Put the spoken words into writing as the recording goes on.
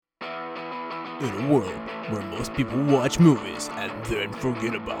In a world where most people watch movies and then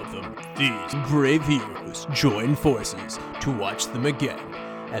forget about them, these brave heroes join forces to watch them again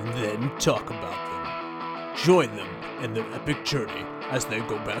and then talk about them. Join them in their epic journey as they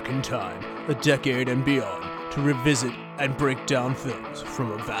go back in time, a decade and beyond, to revisit and break down films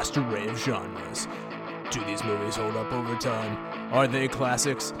from a vast array of genres. Do these movies hold up over time? Are they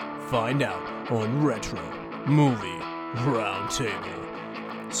classics? Find out on Retro Movie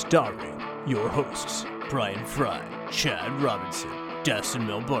Roundtable. Starring your hosts, Brian Fry, Chad Robinson, Dustin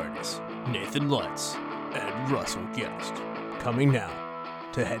Melbardis, Nathan Lutz, and Russell Guest. Coming now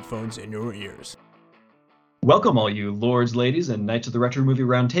to headphones in your ears. Welcome all you lords, ladies, and knights of the Retro Movie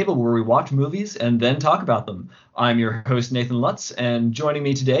Roundtable, where we watch movies and then talk about them. I'm your host, Nathan Lutz, and joining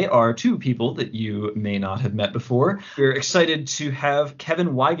me today are two people that you may not have met before. We're excited to have Kevin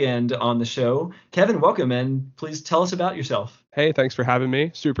Weigand on the show. Kevin, welcome, and please tell us about yourself. Hey, thanks for having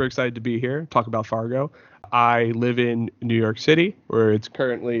me. Super excited to be here, talk about Fargo. I live in New York City, where it's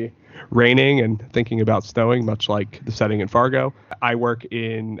currently raining and thinking about snowing, much like the setting in Fargo. I work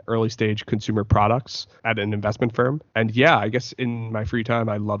in early stage consumer products at an investment firm. And yeah, I guess in my free time,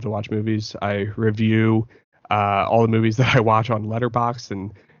 I love to watch movies. I review all the movies that I watch on Letterboxd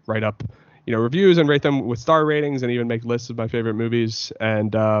and write up reviews and rate them with star ratings and even make lists of my favorite movies.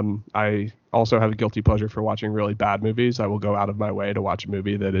 And I also have a guilty pleasure for watching really bad movies. I will go out of my way to watch a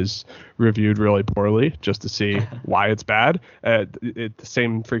movie that is reviewed really poorly just to see why it's bad. At the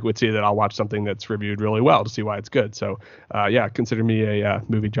same frequency that I'll watch something that's reviewed really well to see why it's good. So yeah, consider me a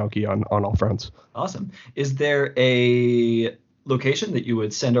movie junkie on all fronts. Awesome. Is there a location that you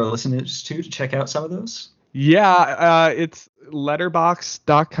would send our listeners to check out some of those? Yeah, it's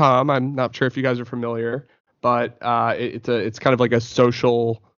letterboxd.com. I'm not sure if you guys are familiar, but it's kind of like a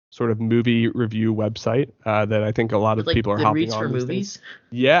social sort of movie review website that I think a lot of people are hopping on. For movies?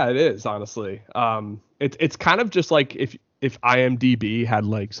 Yeah, it is, honestly. It's kind of just like if IMDb had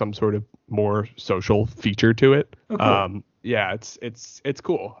like some sort of more social feature to it. Oh, cool. Yeah, it's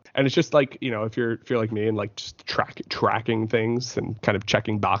cool. And it's just like, if you're like me and like just tracking things and kind of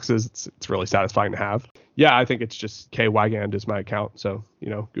checking boxes, it's really satisfying to have. Yeah, I think it's just K Weigand is my account. So,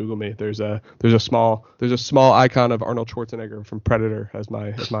 Google me. There's a small icon of Arnold Schwarzenegger from Predator as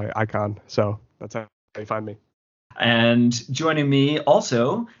my icon. So that's how you find me. And joining me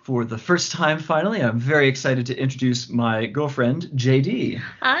also for the first time, finally, I'm very excited to introduce my girlfriend, JD.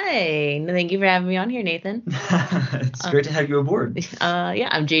 Hi. Thank you for having me on here, Nathan. It's great to have you aboard. Yeah,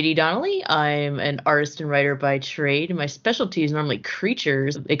 I'm JD Donnelly. I'm an artist and writer by trade. My specialty is normally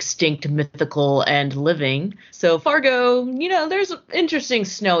creatures, extinct, mythical, and living. So Fargo, there's interesting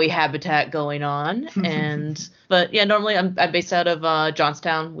snowy habitat going on. But yeah, normally I'm based out of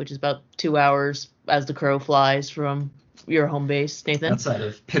Johnstown, which is about 2 hours as the crow flies from your home base, Nathan. Outside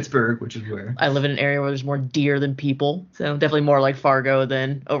of Pittsburgh, which is where I live in an area where there's more deer than people. So definitely more like Fargo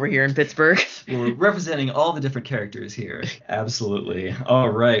than over here in Pittsburgh. We're representing all the different characters here. Absolutely. All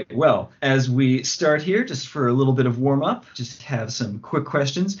right. Well, as we start here, just for a little bit of warm up, just have some quick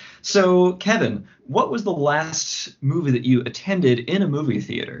questions. So, Kevin, what was the last movie that you attended in a movie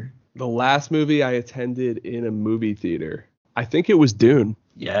theater? The last movie I attended in a movie theater, I think it was Dune.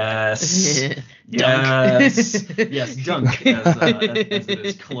 Yes. Yes. Yes, Dunk, as it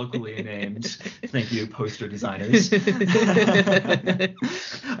is colloquially named. Thank you, poster designers. I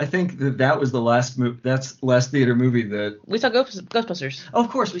think that was the last last theater movie that we saw Ghostbusters. Oh, of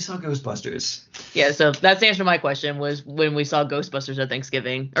course, we saw Ghostbusters. Yeah, so that's the answer to my question, was when we saw Ghostbusters at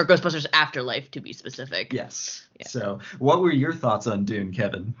Thanksgiving, or Ghostbusters Afterlife to be specific. Yes. Yeah. So, what were your thoughts on Dune,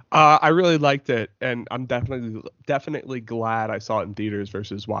 Kevin? I really liked it, and I'm definitely glad I saw it in theaters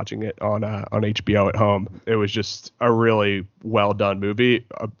versus watching it on HBO at home. It was just a really well done movie,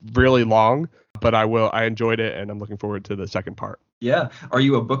 really long, but I enjoyed it, and I'm looking forward to the second part. Yeah. Are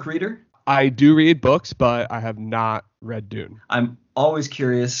you a book reader? I do read books, but I have not read Dune. I'm always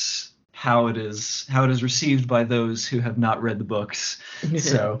curious how it is received by those who have not read the books.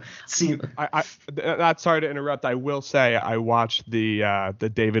 So, see, I sorry to interrupt. I will say I watched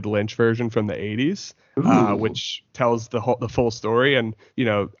the David Lynch version from the 80s, which tells the full story. And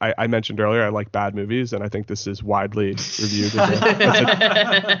I mentioned earlier I like bad movies, and I think this is widely reviewed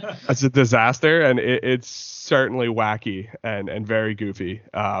as a disaster, and it's certainly wacky and very goofy.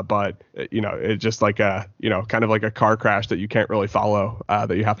 But it's just like kind of like a car crash that you can't really follow,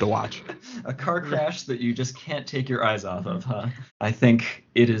 that you have to watch. A car crash that you just can't take your eyes off of, huh? I think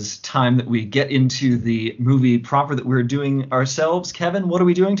it is time that we get into the movie proper that we're doing ourselves. Kevin, what are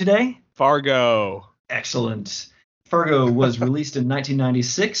we doing today? Fargo. Excellent. Fargo was released in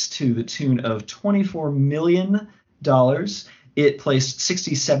 1996 to the tune of $24 million. It placed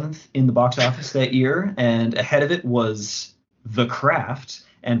 67th in the box office that year, and ahead of it was The Craft,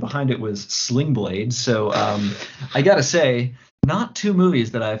 and behind it was Sling Blade. So I gotta say, not two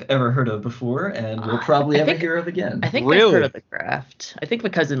movies that I've ever heard of before, and will probably ever hear of again. I think Really? I've heard of The Craft. I think my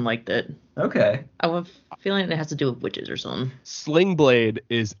cousin liked it. Okay. I have a feeling it has to do with witches or something. Sling Blade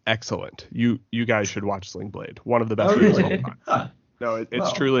is excellent. You guys should watch Sling Blade. One of the best Oh, movies of really? all time. Huh. No, it's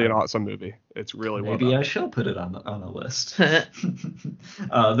Well, truly an awesome movie. It's really well Maybe done. I shall put it on a list. The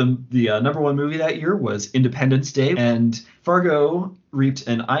number one movie that year was Independence Day, and Fargo reaped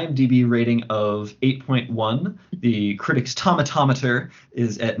an IMDb rating of 8.1. The critics' tomatometer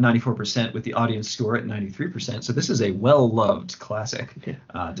is at 94%, with the audience score at 93%. So this is a well-loved classic,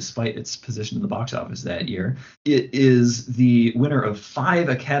 despite its position in the box office that year. It is the winner of 5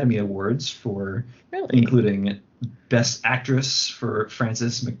 Academy Awards for including Best Actress for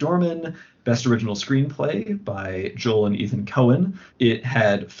Frances McDormand, Best Original Screenplay by Joel and Ethan Coen. It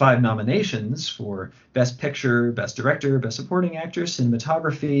had 5 nominations for Best Picture, Best Director, Best Supporting Actor,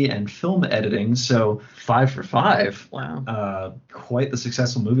 Cinematography, and Film Editing. So 5 for 5. Wow. Quite the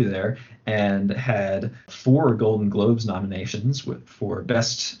successful movie there. And had 4 Golden Globes nominations for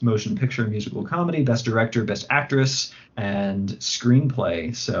Best Motion Picture Musical Comedy, Best Director, Best Actress, and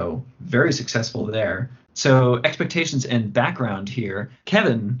Screenplay. So very successful there. So expectations and background here.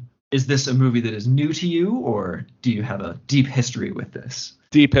 Kevin, is this a movie that is new to you, or do you have a deep history with this?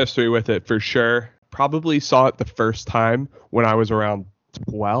 Deep history with it for sure. Probably saw it the first time when I was around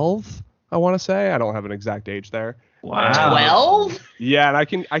 12, I want to say. I don't have an exact age there. Wow. 12? Yeah,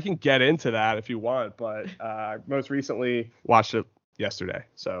 and I can get into that if you want, but most recently watched it yesterday,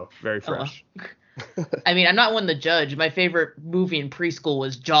 so very fresh. I mean, I'm not one to judge. My favorite movie in preschool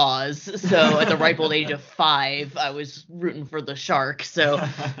was Jaws. So at the ripe old age of 5, I was rooting for the shark. So,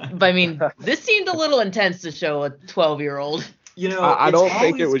 but I mean, this seemed a little intense to show a 12-year-old. You know, I it's don't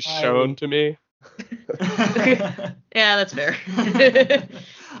think it always was shown to me. Yeah, that's fair.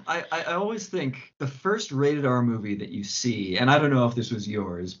 I always think the first rated R movie that you see, and I don't know if this was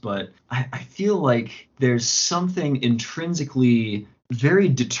yours, but I feel like there's something intrinsically very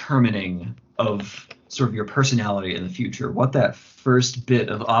determining of sort of your personality in the future, what that first bit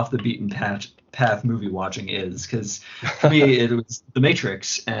of off the beaten path movie watching is. Because for me, it was The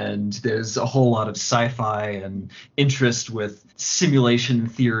Matrix, and there's a whole lot of sci-fi and interest with simulation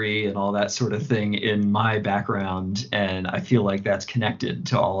theory and all that sort of thing in my background, and I feel like that's connected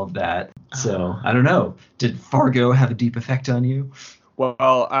to all of that. So I don't know, did Fargo have a deep effect on you?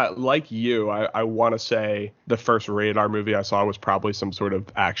 Well, like you, I want to say the first rated R movie I saw was probably some sort of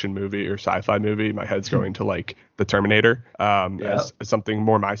action movie or sci-fi movie. My head's going to like The Terminator as something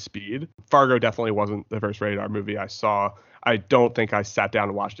more my speed. Fargo definitely wasn't the first rated R movie I saw. I don't think I sat down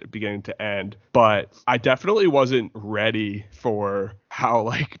and watched it beginning to end, but I definitely wasn't ready for how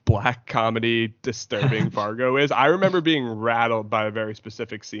like black comedy disturbing Fargo is. I remember being rattled by a very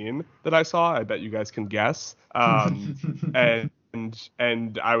specific scene that I saw. I bet you guys can guess.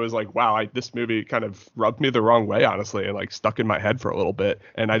 And I was like, wow, this movie kind of rubbed me the wrong way, honestly, and like stuck in my head for a little bit.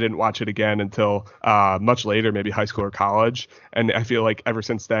 And I didn't watch it again until much later, maybe high school or college. And I feel like ever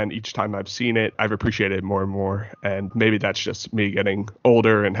since then, each time I've seen it, I've appreciated it more and more. And maybe that's just me getting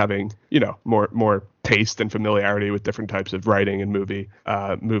older and having, more taste and familiarity with different types of writing and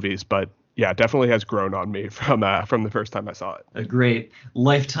movies. But yeah, definitely has grown on me from the first time I saw it. A great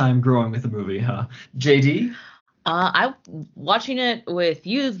lifetime growing with a movie, huh? JD? I watching it with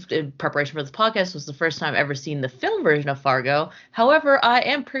you in preparation for this podcast was the first time I've ever seen the film version of Fargo. However, I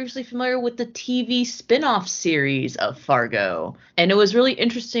am previously familiar with the TV spin-off series of Fargo. And it was really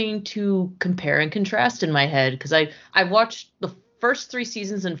interesting to compare and contrast in my head, because I watched the first 3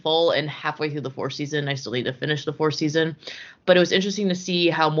 seasons in full, and halfway through the 4th season, I still need to finish the 4th season. But it was interesting to see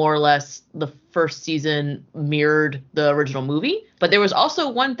how more or less the first season mirrored the original movie. But there was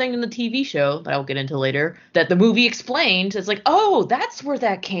also one thing in the TV show that I'll get into later that the movie explained. It's like, oh, that's where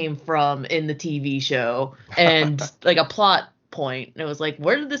that came from in the TV show. And like a plot point. And it was like,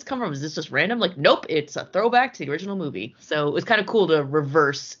 where did this come from? Is this just random? Like, nope, it's a throwback to the original movie. So it was kind of cool to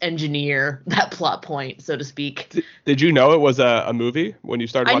reverse engineer that plot point, so to speak. Did you know it was a movie when you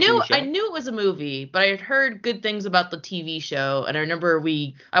started watching the show? I knew it was a movie, but I had heard good things about the TV show. And I remember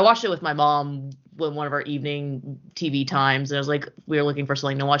I watched it with my mom when one of our evening TV times, and I was like, we were looking for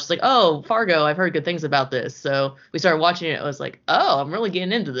something to watch. It's like, oh, Fargo, I've heard good things about this. So we started watching it. I was like, oh, I'm really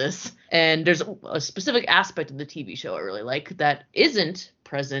getting into this. And there's a specific aspect of the TV show I really like that isn't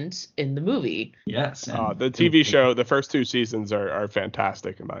present in the movie. Yes. The TV show, the first 2 seasons are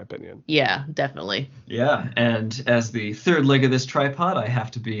fantastic, in my opinion. Yeah, definitely. Yeah, and as the third leg of this tripod, I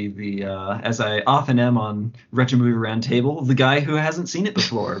have to be the, as I often am on Retro Movie Roundtable, the guy who hasn't seen it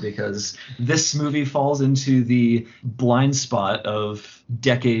before, because this movie falls into the blind spot of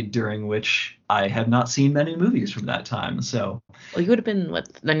decade during which I have not seen many movies from that time. So, well, you would have been, what,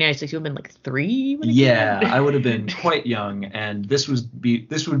 1996? You would have been like 3 when it yeah, came out? I would have been quite young, and this would be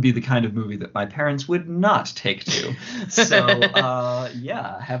the kind of movie that my parents would not take to. So,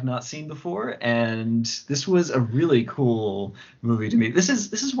 yeah, have not seen before, and this was a really cool movie to me. This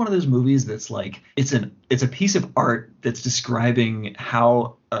is one of those movies that's like it's a piece of art that's describing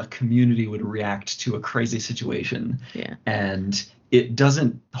how a community would react to a crazy situation. Yeah. And it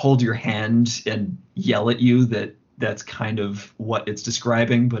doesn't hold your hand and yell at you that's kind of what it's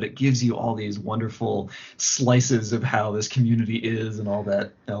describing, but it gives you all these wonderful slices of how this community is and all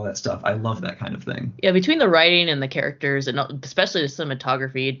that stuff. I love that kind of thing. Yeah, between the writing and the characters, and especially the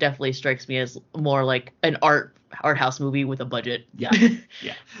cinematography, it definitely strikes me as more like an art house movie with a budget. Yeah.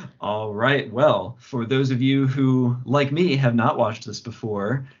 Yeah. All right. Well, for those of you who, like me, have not watched this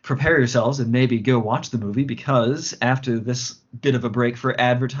before, prepare yourselves and maybe go watch the movie, because after this bit of a break for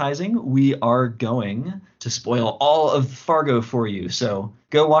advertising, we are going to spoil all of Fargo for you. So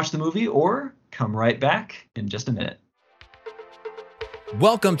go watch the movie or come right back in just a minute.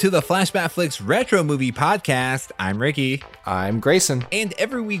 Welcome to the Flashback Flicks Retro Movie Podcast. I'm Ricky. I'm Grayson. And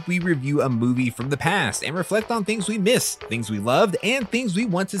every week we review a movie from the past and reflect on things we missed, things we loved, and things we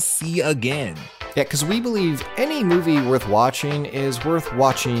want to see again. Yeah, because we believe any movie worth watching is worth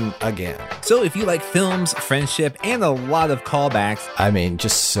watching again. So if you like films, friendship, and a lot of callbacks, I mean,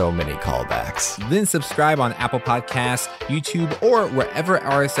 just so many callbacks, then subscribe on Apple Podcasts, YouTube, or wherever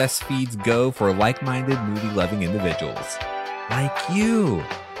RSS feeds go for like-minded movie-loving individuals. Like you.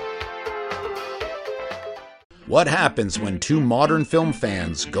 What happens when 2 modern film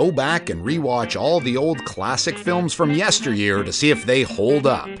fans go back and rewatch all the old classic films from yesteryear to see if they hold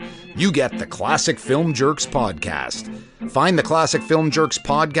up? You get the Classic Film Jerks podcast. Find the Classic Film Jerks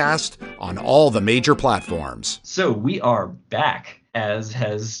podcast on all the major platforms. So we are back, as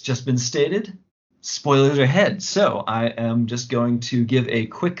has just been stated. Spoilers ahead. So I am just going to give a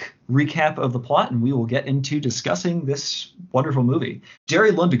quick recap of the plot, and we will get into discussing this wonderful movie.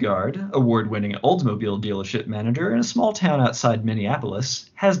 Jerry Lundegaard, award-winning Oldsmobile dealership manager in a small town outside Minneapolis,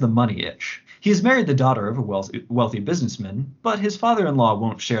 has the money itch. He has married the daughter of a wealthy businessman, but his father-in-law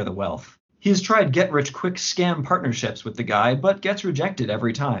won't share the wealth. He has tried get-rich-quick scam partnerships with the guy, but gets rejected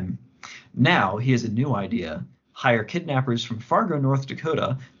every time. Now he has a new idea. Hire kidnappers from Fargo, North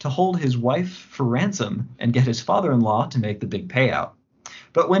Dakota to hold his wife for ransom and get his father-in-law to make the big payout.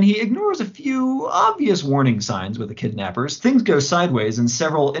 But when he ignores a few obvious warning signs with the kidnappers, things go sideways and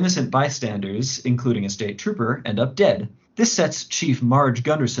several innocent bystanders, including a state trooper, end up dead. This sets Chief Marge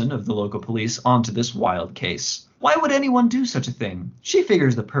Gunderson of the local police onto this wild case. Why would anyone do such a thing? She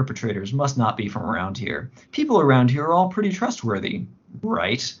figures the perpetrators must not be from around here. People around here are all pretty trustworthy.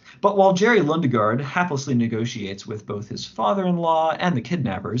 Right. But while Jerry Lundegaard haplessly negotiates with both his father-in-law and the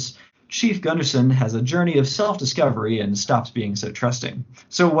kidnappers, Chief Gunderson has a journey of self-discovery and stops being so trusting.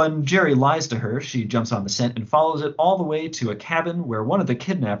 So when Jerry lies to her, she jumps on the scent and follows it all the way to a cabin where one of the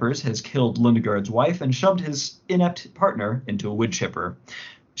kidnappers has killed Lundegaard's wife and shoved his inept partner into a wood chipper.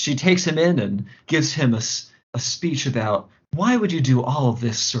 She takes him in and gives him a speech about, why would you do all of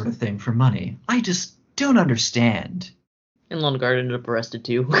this sort of thing for money? I just don't understand. And Lundegaard ended up arrested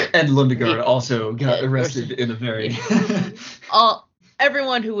too. And Lundegaard also got arrested in a very...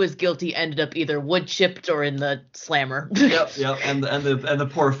 Everyone who was guilty ended up either wood chipped or in the slammer. Yep. And the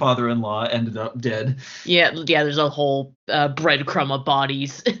poor father-in-law ended up dead. Yeah. There's a whole breadcrumb of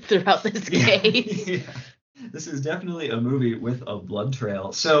bodies throughout this case. Yeah. This is definitely a movie with a blood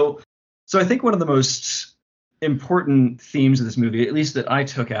trail. So I think one of the most important themes of this movie, at least that I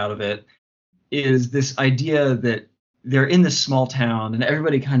took out of it, is this idea that they're in this small town and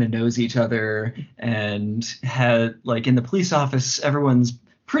everybody kind of knows each other, and in the police office, everyone's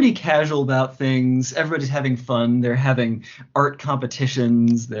pretty casual about things. Everybody's having fun. They're having art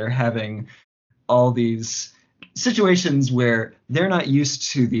competitions. They're having all these situations where they're not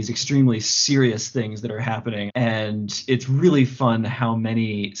used to these extremely serious things that are happening. And it's really fun how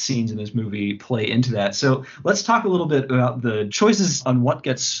many scenes in this movie play into that. So let's talk a little bit about the choices on what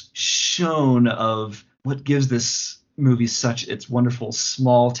gets shown, of what gives this movie such its wonderful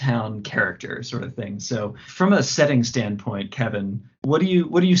small town character sort of thing. So from a setting standpoint, Kevin, what do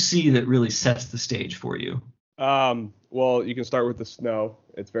you see that really sets the stage for you? Well, you can start with the snow.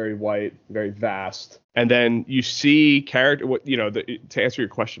 It's very white, very vast, and then you see character. To answer your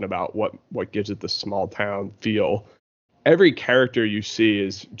question about what gives it the small town feel, every character you see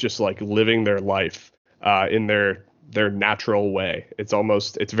is just like living their life in their natural way.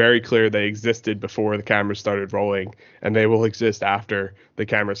 It's very clear they existed before the cameras started rolling, and they will exist after the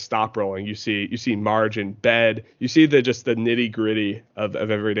cameras stop rolling. You see Marge in bed. You see the nitty gritty of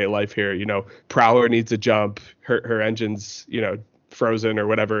everyday life here. Prowler needs a jump. Her engine's frozen or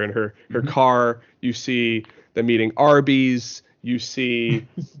whatever in her car. You see them eating Arby's. You see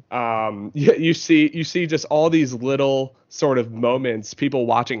you see just all these little sort of moments, people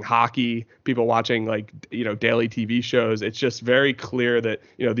watching hockey, people watching daily TV shows. It's just very clear that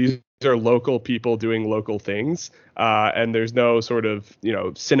these are local people doing local things, and there's no sort of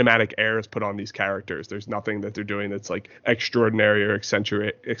cinematic airs put on these characters. There's nothing that they're doing that's like extraordinary or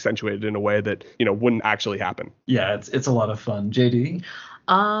accentuated in a way that wouldn't actually happen. Yeah, it's a lot of fun. JD?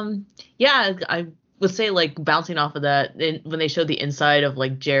 Yeah, I would say, bouncing off of that, when they showed the inside of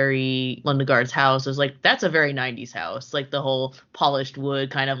Jerry Lundegaard's house, it was that's a very 90s house, the whole polished wood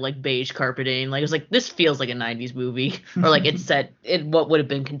kind of beige carpeting. It was this feels like a 90s movie, or it's set in what would have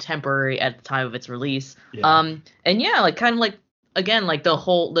been contemporary at the time of its release. Yeah. And yeah, again,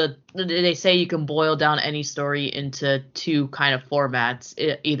 they say you can boil down any story into two kind of formats.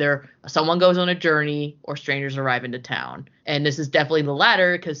 Either someone goes on a journey or strangers arrive into town. And this is definitely the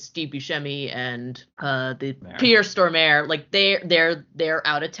latter, because Steve Buscemi and Pierre Stormare, they're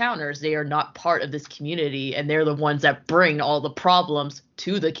out of towners. They are not part of this community, and they're the ones that bring all the problems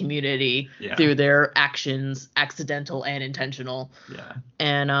to the community through their actions, accidental and intentional. Yeah.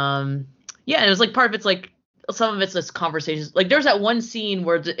 And it was part of it's some of it's just conversations. There's that one scene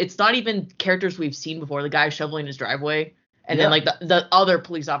where it's not even characters we've seen before. The guy shoveling his driveway, and then the other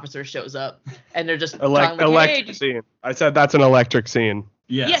police officer shows up, and they're just electric scene. I said that's an electric scene.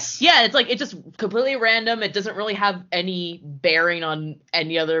 Yes. Yeah, it's just completely random. It doesn't really have any bearing on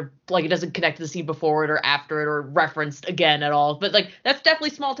any other, it doesn't connect to the scene before it or after it or referenced again at all. But that's definitely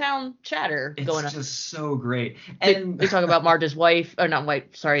small town chatter going on. It's just so great. And they talk about Marge's wife, or not wife,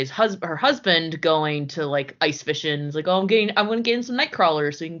 sorry, her husband going to ice fishing. It's I'm going to get in some night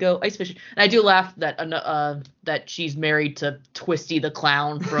crawlers so you can go ice fishing. And I do laugh that she's married to Twisty the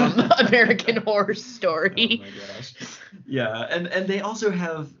Clown from American Horror Story. Oh my gosh. Yeah, and they also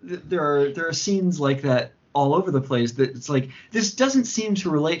have there are scenes like that all over the place that it's this doesn't seem to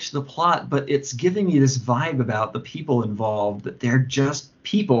relate to the plot, but it's giving me this vibe about the people involved, that they're just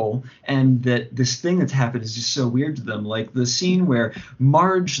people, and that this thing that's happened is just so weird to them. The scene where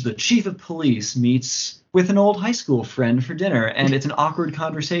Marge, the chief of police, meets with an old high school friend for dinner, and it's an awkward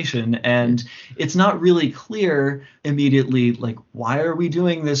conversation, and it's not really clear immediately why are we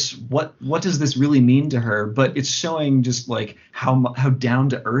doing this, what does this really mean to her, but it's showing just how down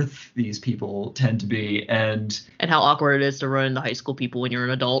to earth these people tend to be, and how awkward it is to run into high school people when you're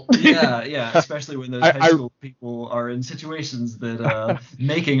an adult. yeah especially when those high school people are in situations that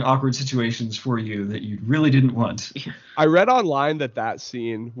making awkward situations for you that you really didn't want. I read online that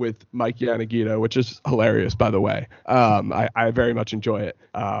scene with Mike Yanagita, which is hilarious, by the way. I very much enjoy it.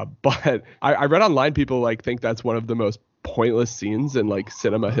 But I read online people think that's one of the most pointless scenes in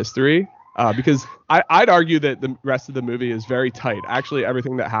cinema history. Because I'd argue that the rest of the movie is very tight. Actually,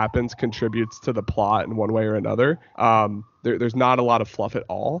 everything that happens contributes to the plot in one way or another. There's not a lot of fluff at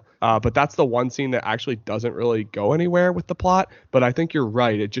all. But that's the one scene that actually doesn't really go anywhere with the plot. But I think you're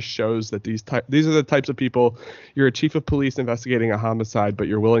right. It just shows that these are the types of people. You're a chief of police investigating a homicide, but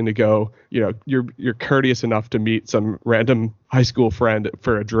you're willing to go, you're courteous enough to meet some random high school friend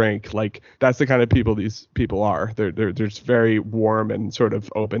for a drink. That's the kind of people these people are. They're just very warm and sort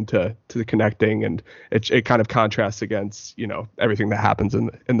of open to the connecting, and it kind of contrasts against everything that happens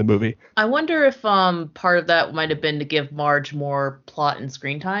in the movie. I wonder if part of that might have been to give Marge more plot and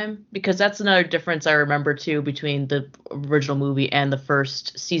screen time, because that's another difference I remember too between the original movie and the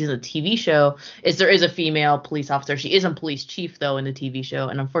first season of the TV show, is there is a female police officer. She isn't police chief though in the TV show,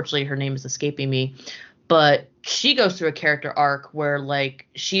 and unfortunately her name is escaping me. But she goes through a character arc where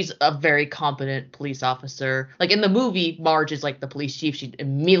she's a very competent police officer. In the movie, Marge is the police chief. She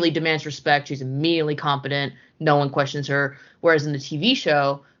immediately demands respect. She's immediately competent. No one questions her. Whereas in the TV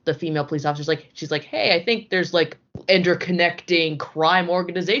show, the female police officer's she's hey, I think there's interconnecting crime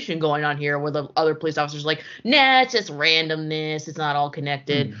organization going on here, where the other police officer's nah, it's just randomness. It's not all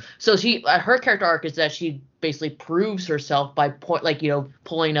connected. So her character arc is that she basically proves herself by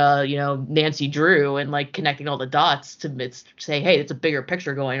pulling a Nancy Drew and connecting all the dots to say, hey, it's a bigger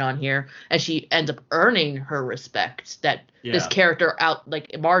picture going on here, and she ends up earning her respect that this character out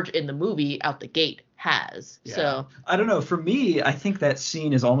Marge in the movie out the gate has. Yeah. So I don't know. For me, I think that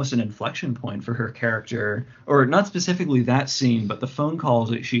scene is almost an inflection point for her character, or not specifically that scene, but the phone calls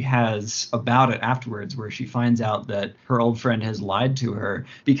that she has about it afterwards, where she finds out that her old friend has lied to her.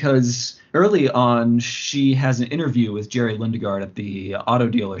 Because early on, she has an interview with Jerry Lindegaard at the auto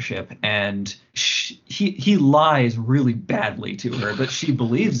dealership, and he lies really badly to her, but she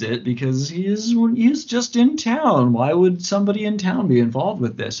believes it because he's just in town. Why would somebody in town be involved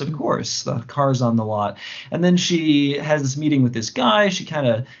with this? Of course, the car's on the lot. And then she has this meeting with this guy. She kind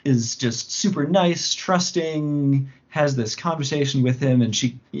of is just super nice, trusting, has this conversation with him, and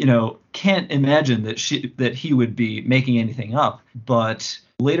she, can't imagine that he would be making anything up. But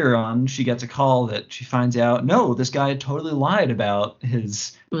later on, she gets a call that she finds out, no, this guy totally lied about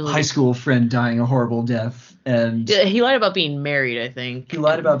his high school friend dying a horrible death. And he lied about being married, I think. He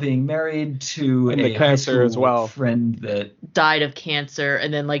lied about being married to and a high school as well. friend that died of cancer,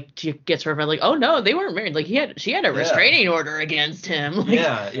 and then she gets her friend oh no, they weren't married. She had a restraining order against him.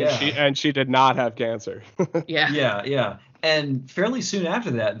 And she did not have cancer. Yeah. And fairly soon after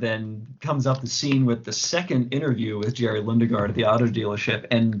that, then comes up the scene with the second interview with Jerry Lindegaard at the auto dealership,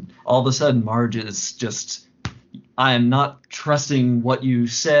 and all of a sudden Marge is just, I am not trusting what you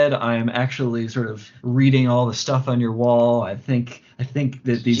said. I am actually sort of reading all the stuff on your wall. I think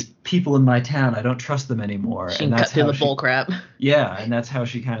that these people in my town, I don't trust them anymore. She can cut through the bull crap. Yeah, and that's how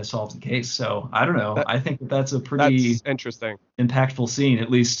she kind of solves the case. So I don't know. I think that's a pretty interesting, impactful scene, at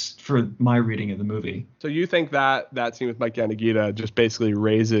least for my reading of the movie. So you think that scene with Mike Yanagita just basically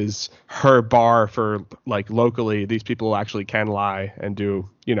raises her bar for locally, these people actually can lie and do,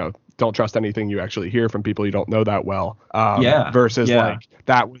 don't trust anything you actually hear from people you don't know that well. Versus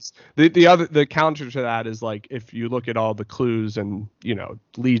that was the counter to that is if you look at all the clues and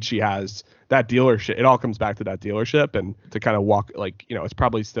leads she has, that dealership, it all comes back to that dealership, and to kind of walk it's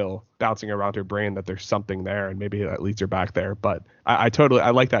probably still bouncing around her brain that there's something there, and maybe that leads her back there. But I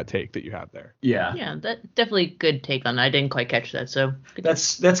like that take that you have there. Yeah, that definitely good take on that. I didn't quite catch that. So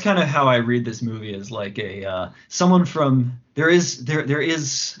that's kind of how I read this movie, as someone from there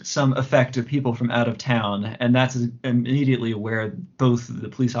is some effect of people from out of town, and that's immediately where both the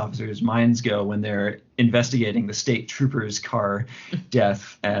police officers' minds go when they're investigating the state trooper's car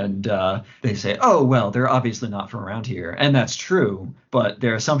death, and they say, oh, well, they're obviously not from around here. And that's true, but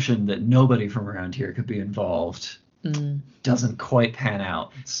their assumption that nobody from around here could be involved doesn't quite pan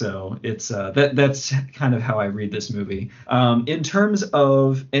out. So it's that's kind of how I read this movie. In terms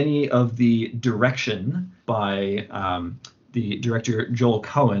of any of the direction by the director Joel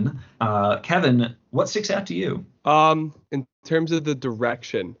Cohen, Kevin, what sticks out to you? In terms of the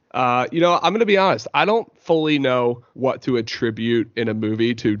direction, I'm going to be honest. I don't fully know what to attribute in a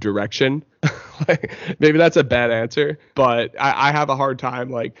movie to direction. Maybe that's a bad answer, but I have a hard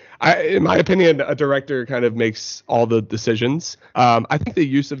time. In my opinion, a director kind of makes all the decisions. I think the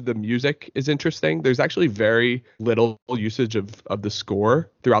use of the music is interesting. There's actually very little usage of the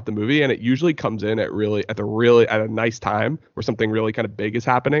score throughout the movie, and it usually comes in at a nice time where something really kind of big is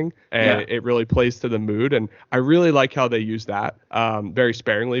happening, and it really plays to the mood. And I really like how they use that very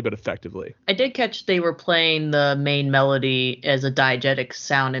sparingly but effectively. I did catch they were playing the main melody as a diegetic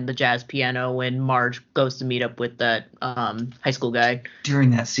sound in the jazz piano when Marge goes to meet up with that high school guy. During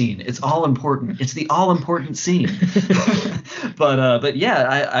that scene, it's all important. It's the all important scene. But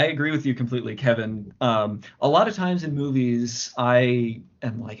yeah, I agree with you completely, Kevin. A lot of times in movies, I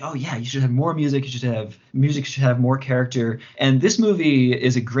am like, oh yeah, you should have more music. Music should have more character. And this movie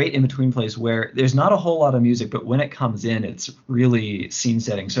is a great in-between place where there's not a whole lot of music, but when it comes in, it's really scene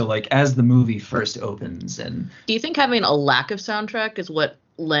setting. So as the movie first opens, and do you think having a lack of soundtrack is what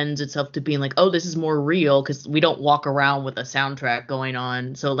lends itself to being oh, this is more real, because we don't walk around with a soundtrack going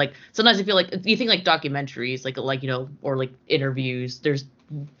on? So sometimes I feel you think documentaries, or interviews, there's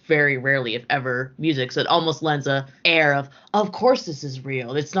very rarely, if ever, music, so it almost lends a air of course this is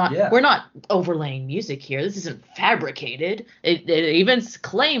real. It's not, we're not overlaying music here, this isn't fabricated. It even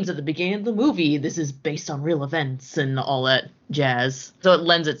claims at the beginning of the movie this is based on real events and all that jazz, so it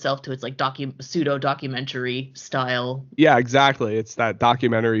lends itself to its pseudo documentary style. Yeah, exactly. It's that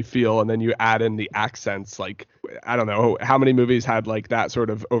documentary feel, and then you add in the accents. I don't know how many movies had that sort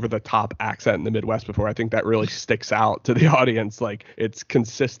of over the top accent in the Midwest before. I think that really sticks out to the audience. It's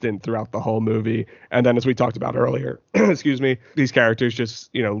consistent throughout the whole movie. And then, as we talked about earlier, excuse me, these characters just,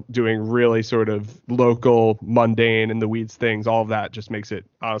 doing really sort of local, mundane, in the weeds things. All of that just makes it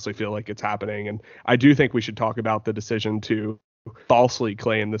honestly feel like it's happening. And I do think we should talk about the decision to falsely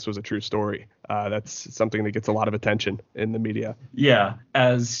claim this was a true story. That's something that gets a lot of attention in the media. Yeah,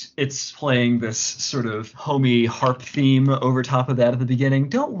 as it's playing this sort of homey harp theme over top of that at the beginning.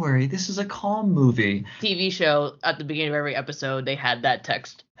 Don't worry, this is a calm movie. TV show, at the beginning of every episode, they had that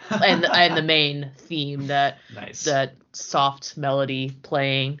text and the main theme, that Nice. that soft melody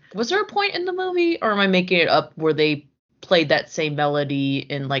playing. Was there a point in the movie, or am I making it up, where they played that same melody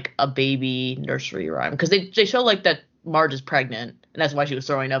in like a baby nursery rhyme? Because they show like that Marge is pregnant, and that's why she was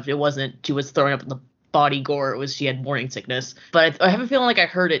throwing up. It wasn't she was throwing up in the body gore, it was she had morning sickness. But I have a feeling like I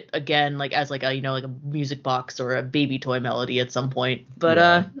heard it again, like as like a, you know, like a music box or a baby toy melody at some point. But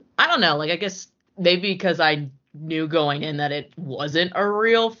Yeah. I don't know, like I guess maybe because I knew going in that it wasn't a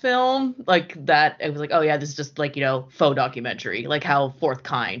real film, like that it was like, oh yeah, this is just like, you know, faux documentary, like how Fourth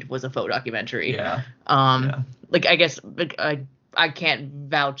Kind was a faux documentary. Yeah. Like I guess like, I can't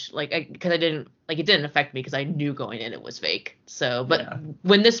vouch, like, because I didn't, like, it didn't affect me because I knew going in it was fake. So, but Yeah.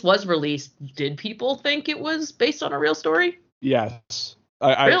 when this was released, did people think it was based on a real story? Yes,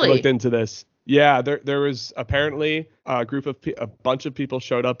 I Really? looked into this. Yeah, there was apparently a bunch of people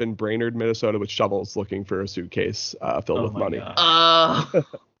showed up in Brainerd, Minnesota with shovels looking for a suitcase filled Oh with my money. God.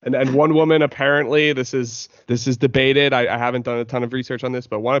 And one woman, apparently, this is debated. I haven't done a ton of research on this,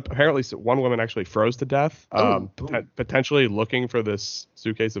 but one woman actually froze to death, potentially looking for this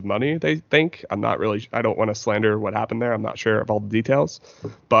suitcase of money. They think. I'm not really. I don't want to slander what happened there. I'm not sure of all the details,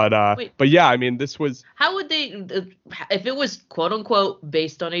 but Wait. but yeah, I mean, this was. How would they, if it was quote unquote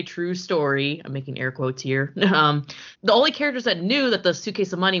based on a true story, I'm making air quotes here, the only characters that knew that the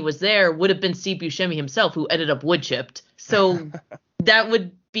suitcase of money was there would have been Steve Buscemi himself, who ended up wood chipped. So that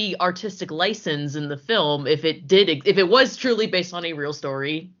would be artistic license in the film if it was truly based on a real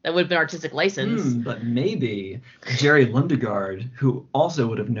story. That would have been artistic license. But maybe Jerry Lundegaard, who also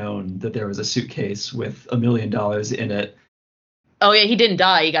would have known that there was a suitcase with $1 million in it, Oh yeah, he didn't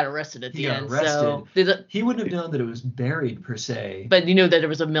die. He got arrested at the He got end. arrested. So, he wouldn't have known that it was buried per se. but you know that there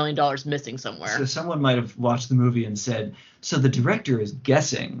was $1 million missing somewhere. So someone might have watched the movie and said, so the director is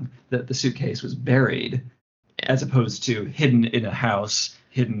guessing that the suitcase was buried, as opposed to hidden in a house,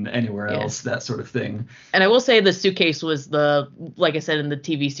 hidden anywhere else, that sort of thing. And I will say the suitcase was like I said in the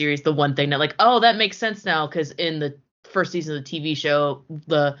TV series, the one thing that like, oh, that makes sense now, because in the first season of the TV show,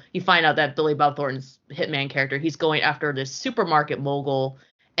 you find out that Billy Bob Thornton's hitman character, he's going after this supermarket mogul,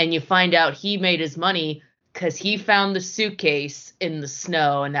 and you find out he made his money because he found the suitcase in the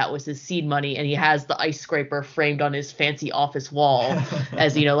snow, and that was his seed money, and he has the ice scraper framed on his fancy office wall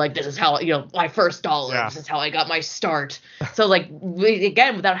as, you know, like, this is how, you know, my first dollar, this is how I got my start. So like,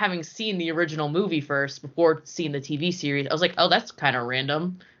 again, without having seen the original movie first, before seeing the TV series, I was like, oh, that's kind of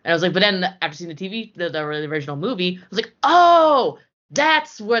random. And I was like, but then after seeing the original movie, I was like, oh,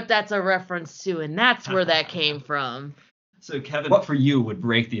 that's what that's a reference to, and that's where that came from. So Kevin, what for you would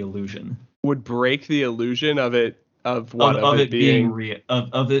break the illusion? Would break the illusion of it of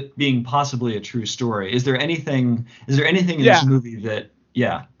it being possibly a true story. Is there anything in this movie that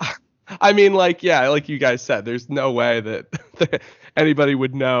I mean, like you guys said, there's no way that anybody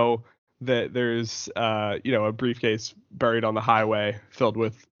would know that there's a briefcase buried on the highway filled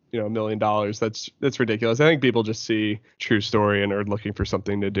with $1 million. That's ridiculous. I think people just see true story and are looking for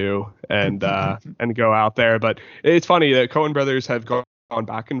something to do and and go out there. But it's funny that Coen Brothers have gone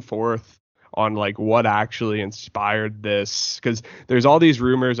back and forth on like what actually inspired this, because there's all these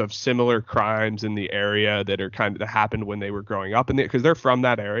rumors of similar crimes in the area that happened when they were growing up, because they're from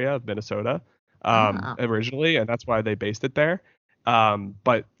that area of Minnesota originally, and that's why they based it there.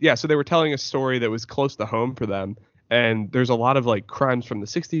 But yeah, so they were telling a story that was close to home for them. And there's a lot of like crimes from the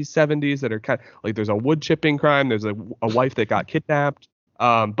 60s, 70s that are kind of like, there's a wood chipping crime. There's a wife that got kidnapped.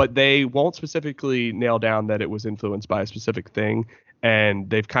 But they won't specifically nail down that it was influenced by a specific thing. And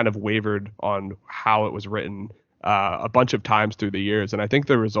they've kind of wavered on how it was written a bunch of times through the years. And I think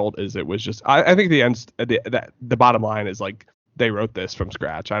the result is it was just, I think the bottom line is like, they wrote this from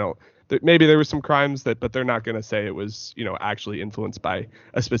scratch. Maybe there were some crimes but they're not going to say it was, actually influenced by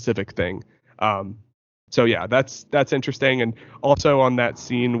a specific thing. So yeah, that's interesting. And also on that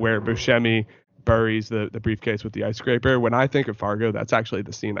scene where Buscemi buries the briefcase with the ice scraper, when I think of Fargo, that's actually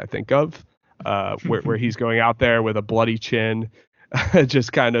the scene I think of, where he's going out there with a bloody chin,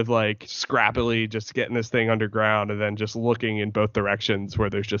 just kind of like scrappily just getting this thing underground and then just looking in both directions where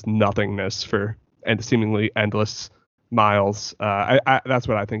there's just nothingness and seemingly endless miles. That's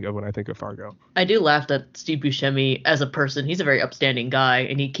what I think of when I think of Fargo. I do laugh that Steve Buscemi as a person, he's a very upstanding guy,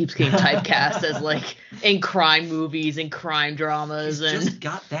 and he keeps getting typecast as like in crime movies and crime dramas. He's and just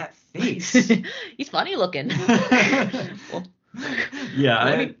got that face. He's funny looking. Well,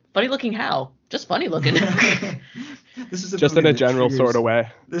 yeah, funny looking how? Just funny looking. This is a just movie in a that general triggers- sort of way.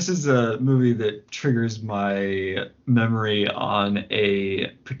 This is a movie that triggers my memory on a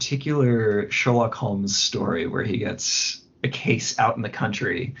particular Sherlock Holmes story where he gets a case out in the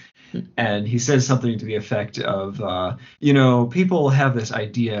country. And he says something to the effect of, people have this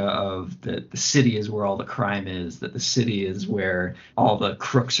idea of that the city is where all the crime is, that the city is where all the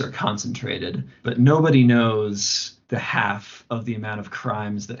crooks are concentrated, but nobody knows the half of the amount of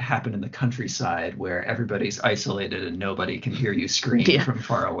crimes that happen in the countryside where everybody's isolated and nobody can hear you scream from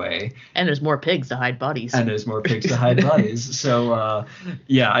far away. And there's more pigs to hide bodies. So,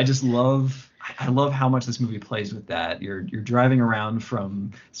 I love how much this movie plays with that. You're driving around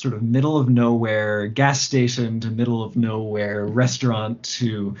from sort of middle of nowhere gas station to middle of nowhere restaurant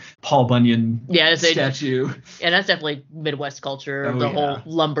to Paul Bunyan statue. And that's definitely Midwest culture, whole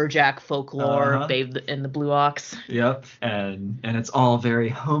lumberjack folklore, Babe in the Blue Ox. Yep, and it's all very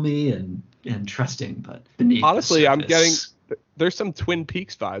homey and trusting, but beneath honestly, the I'm getting surface. There's some Twin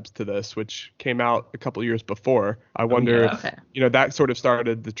Peaks vibes to this, which came out a couple years before. I wonder if, that sort of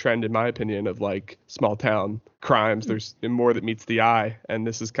started the trend, in my opinion, of like small town crimes. There's more that meets the eye. And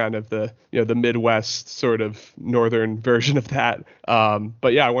this is kind of the Midwest sort of northern version of that.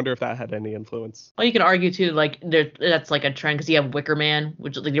 But yeah, I wonder if that had any influence. Well, you can argue too, like that's like a trend because you have Wicker Man,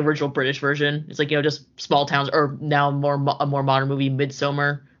 which is like the original British version. It's like, just small towns, or now a more modern movie,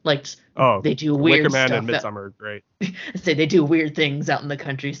 Midsommar. Like, they do weird Wicker Man stuff. and Midsommar are great. Say they do weird things out in the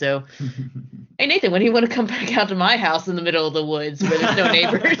country. So, hey Nathan, when do you want to come back out to my house in the middle of the woods where there's no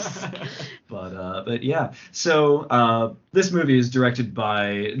neighbors? But yeah. So this movie is directed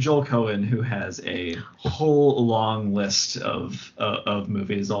by Joel Cohen, who has a whole long list of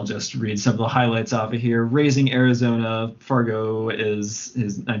movies. I'll just read some of the highlights off of here. Raising Arizona, Fargo is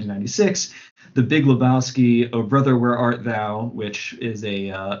 1996. The Big Lebowski, Oh Brother, Where Art Thou, which is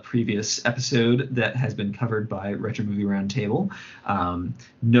a previous episode that has been covered by Retro Movie Roundtable.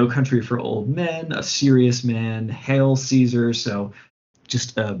 No Country for Old Men, A Serious Man, Hail Caesar. So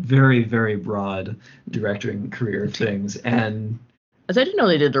just a very, very broad directing career of things. And I didn't know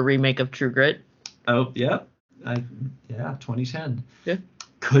they did a remake of True Grit. Oh, yeah. 2010. Yeah.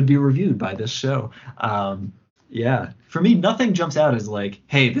 Could be reviewed by this show. Yeah, for me, nothing jumps out as like,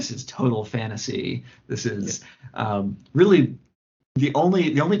 hey, this is total fantasy. This is really the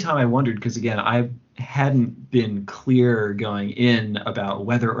only time I wondered, because again, I hadn't been clear going in about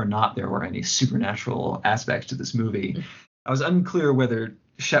whether or not there were any supernatural aspects to this movie. I was unclear whether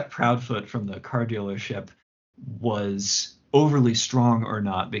Shep Proudfoot from the car dealership was overly strong or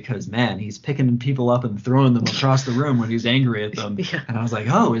not, because man, he's picking people up and throwing them across the room when he's angry at them. And I was like,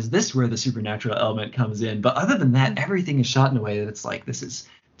 oh, is this where the supernatural element comes in? But other than that, everything is shot in a way that it's like, this is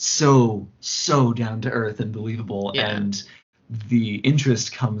so down to earth and believable. And the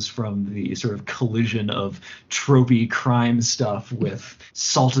interest comes from the sort of collision of tropey crime stuff with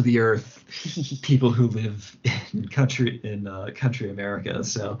salt of the earth people who live in country America.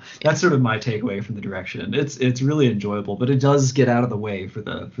 So that's sort of my takeaway from the direction. It's really enjoyable, but it does get out of the way for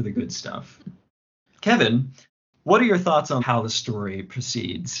the good stuff. Kevin, what are your thoughts on how the story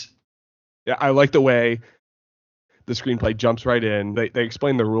proceeds? Yeah, I like the way the screenplay jumps right in. They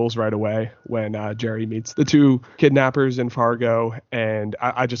explain the rules right away when Jerry meets the two kidnappers in Fargo. And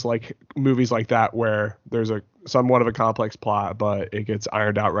I just like movies like that where there's somewhat of a complex plot, but it gets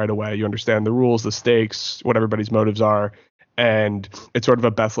ironed out right away. You understand the rules, the stakes, what everybody's motives are. And it's sort of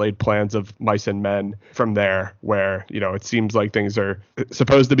a best laid plans of mice and men from there, where, it seems like things are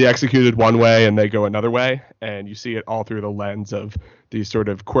supposed to be executed one way and they go another way. And you see it all through the lens of these sort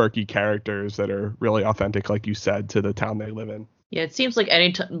of quirky characters that are really authentic, like you said, to the town they live in. Yeah, it seems like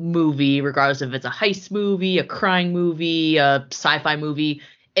any movie, regardless if it's a heist movie, a crime movie, a sci-fi movie,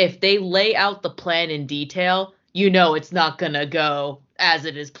 if they lay out the plan in detail, it's not going to go as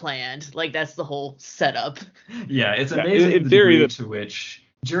it is planned. Like, that's the whole setup. Yeah, it's amazing the degree to which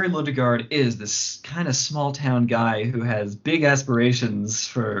Jerry Lundegaard is this kind of small town guy who has big aspirations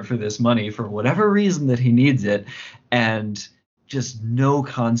for this money for whatever reason that he needs it, and just no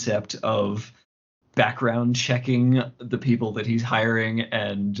concept of background checking the people that he's hiring,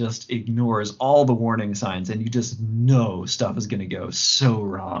 and just ignores all the warning signs, and you just know stuff is going to go so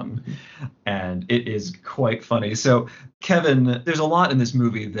wrong. And it is quite funny. So Kevin, there's a lot in this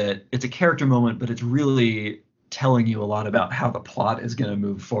movie that it's a character moment, but it's really telling you a lot about how the plot is going to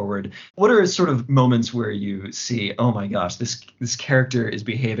move forward. What are sort of moments where you see, oh my gosh, this character is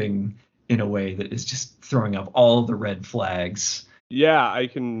behaving in a way that is just throwing up all the red flags? Yeah, I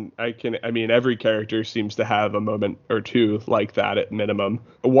mean, every character seems to have a moment or two like that at minimum.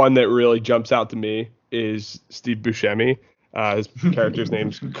 One that really jumps out to me is Steve Buscemi. His character's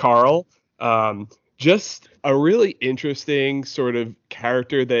name's Carl. just a really interesting sort of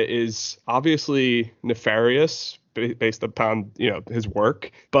character that is obviously nefarious based upon, his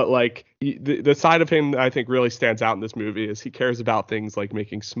work. But like the side of him that I think really stands out in this movie is he cares about things like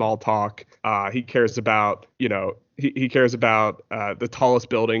making small talk. He cares about, he cares about the tallest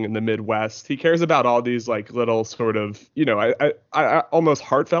building in the Midwest. He cares about all these like little sort of, I almost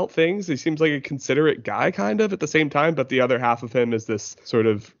heartfelt things. He seems like a considerate guy kind of at the same time, but the other half of him is this sort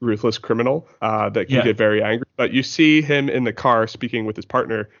of ruthless criminal that can get very angry. But you see him in the car speaking with his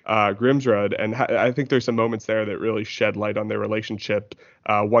partner, Grimsrud, and I think there's some moments there that really shed light on their relationship.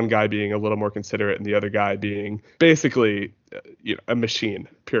 One guy being a little more considerate and the other guy being basically, a machine,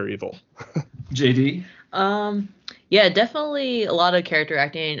 pure evil. JD? Yeah, definitely a lot of character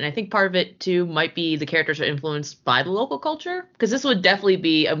acting, and I think part of it too might be the characters are influenced by the local culture, because this would definitely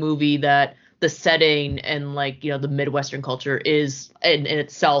be a movie that the setting and like, the Midwestern culture is in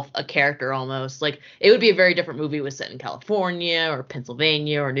itself a character almost. Like it would be a very different movie was set in California or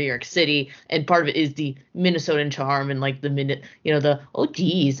Pennsylvania or New York City, and part of it is the Minnesotan charm and like the oh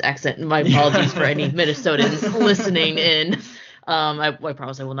geez accent. My apologies for any Minnesotans listening in. I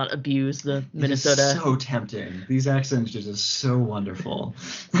promise I will not abuse the Minnesota. It is so tempting. These accents are just so wonderful.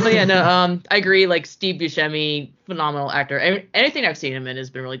 But yeah, no, I agree. Like Steve Buscemi, phenomenal actor. Anything I've seen him in has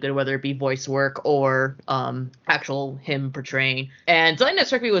been really good, whether it be voice work or actual him portraying. And something that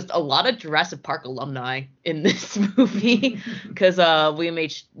struck me was a lot of Jurassic Park alumni in this movie, because William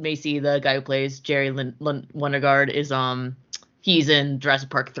H. Macy, the guy who plays Jerry Lundegaard, is he's in Jurassic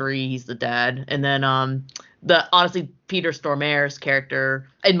Park 3. He's the dad, and then honestly, Peter Stormare's character,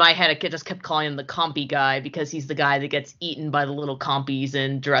 in my head, I just kept calling him the Compy guy because he's the guy that gets eaten by the little Compies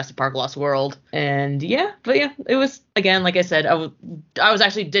in Jurassic Park Lost World. And it was, again, like I said, I was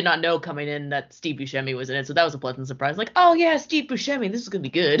actually did not know coming in that Steve Buscemi was in it. So that was a pleasant surprise. Like, oh yeah, Steve Buscemi, this is going to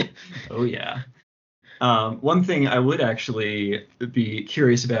be good. Oh yeah. One thing I would actually be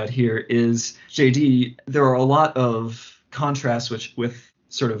curious about here is, JD, there are a lot of contrasts with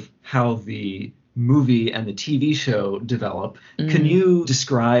sort of how the movie and the TV show develop. Can you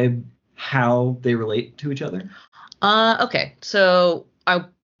describe how they relate to each other? Okay, so I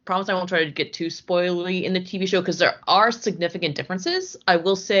promise I won't try to get too spoilery in the TV show because there are significant differences. I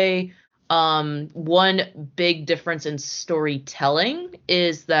will say one big difference in storytelling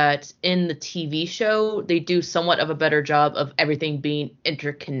is that in the TV show, they do somewhat of a better job of everything being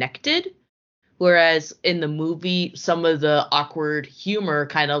interconnected. Whereas in the movie, some of the awkward humor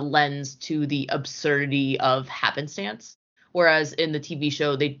kind of lends to the absurdity of happenstance. Whereas in the TV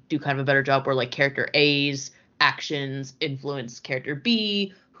show, they do kind of a better job where like character A's actions influence character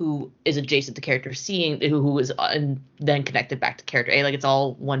B, who is adjacent to character C, who is then connected back to character A. Like it's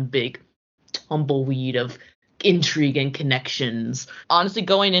all one big tumbleweed of intrigue and connections. Honestly,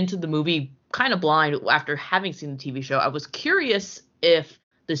 going into the movie kind of blind after having seen the TV show, I was curious if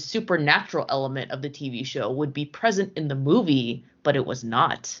the supernatural element of the TV show would be present in the movie, but it was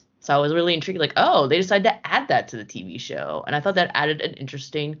not. So I was really intrigued, like, oh, they decided to add that to the TV show. And I thought that added an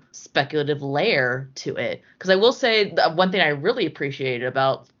interesting speculative layer to it. Because I will say one thing I really appreciated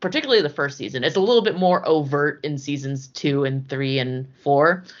about particularly the first season, it's a little bit more overt in seasons 2 and 3 and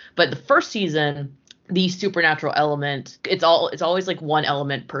 4. But the first season, the supernatural element, it's always like one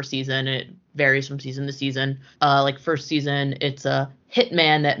element per season. And it varies from season to season. Like first season, it's a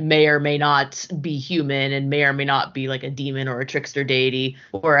hitman that may or may not be human and may or may not be like a demon or a trickster deity.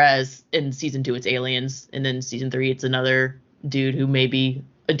 Whereas in season 2, it's aliens. And then season 3, it's another dude who may be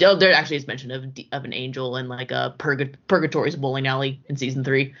there actually is mention of an angel and like a purgatory's bowling alley in season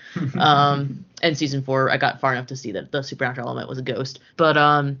 3. And season 4, I got far enough to see that the supernatural element was a ghost. But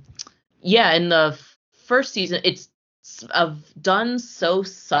yeah, in the first season, it's done so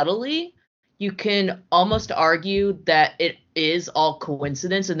subtly. You can almost argue that it is all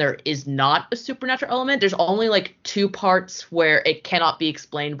coincidence and there is not a supernatural element. There's only like 2 parts where it cannot be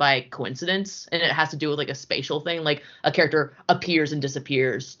explained by coincidence, and it has to do with like a spatial thing. Like a character appears and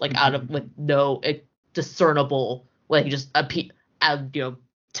disappears like out of with no discernible, like he just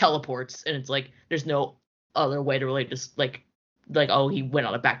teleports, and it's like there's no other way to relate, just like oh, he went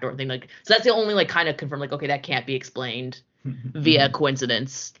on a backdoor thing. Like, so that's the only like kind of confirm like, okay, that can't be explained via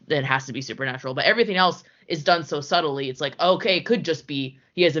coincidence. That has to be supernatural. But everything else is done so subtly. It's like, okay, it could just be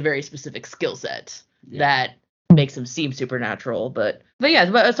he has a very specific skill set that makes him seem supernatural. But so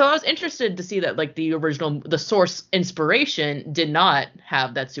I was interested to see that like the source inspiration did not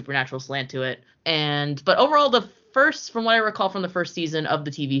have that supernatural slant to it. But overall, from what I recall from the first season of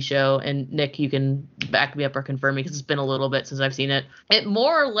the TV show, and Nick, you can back me up or confirm me because it's been a little bit since I've seen it, it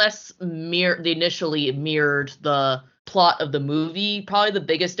more or less initially mirrored the plot of the movie, probably the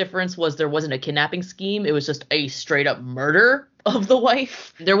biggest difference was there wasn't a kidnapping scheme. It was just a straight up murder of the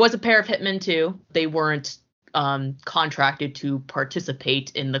wife. There was a pair of hitmen too. They weren't contracted to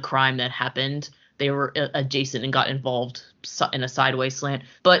participate in the crime that happened. They were adjacent and got involved in a sideways slant.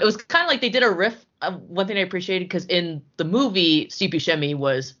 But it was kind of like they did a riff. One thing I appreciated, because in the movie, Steve Buscemi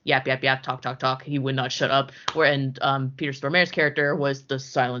was yap, yap, yap, talk, talk, talk. He would not shut up. And Peter Stormare's character was the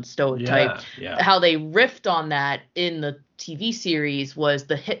silent stoic type. Yeah. How they riffed on that in the TV series was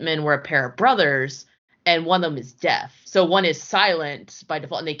the hitmen were a pair of brothers, and one of them is deaf. So one is silent by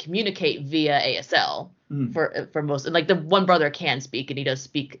default, and they communicate via ASL. For most, and like the one brother can speak, and he does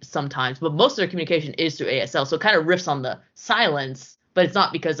speak sometimes, but most of their communication is through ASL. So it kind of riffs on the silence, but it's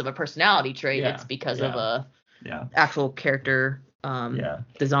not because of a personality trait. It's because of a actual character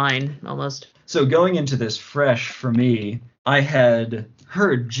design almost. So going into this fresh for me, I had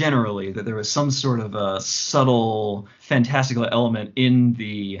heard generally that there was some sort of a subtle fantastical element in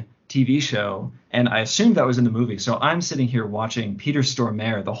the TV show, and I assumed that was in the movie. So I'm sitting here watching Peter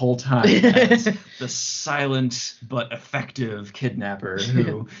Stormare the whole time as the silent but effective kidnapper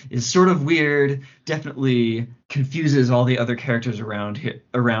who is sort of weird, definitely confuses all the other characters around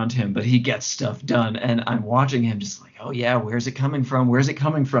him, but he gets stuff done. And I'm watching him just like, oh yeah, where's it coming from? Where's it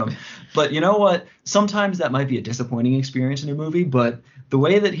coming from? But you know what? Sometimes that might be a disappointing experience in a movie, but the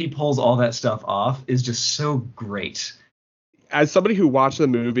way that he pulls all that stuff off is just so great. As somebody who watched the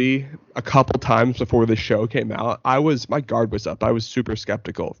movie a couple times before the show came out, my guard was up. I was super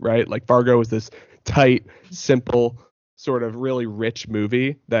skeptical, right? Like Fargo was this tight, simple, sort of really rich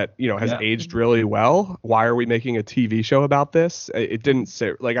movie that, has aged really well. Why are we making a TV show about this? It didn't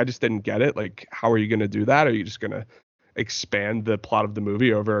say, like, I just didn't get it. Like, how are you going to do that? Are you just going to expand the plot of the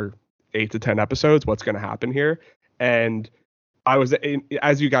movie over 8 to 10 episodes? What's going to happen here? And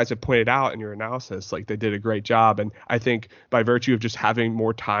as you guys have pointed out in your analysis, like they did a great job. And I think by virtue of just having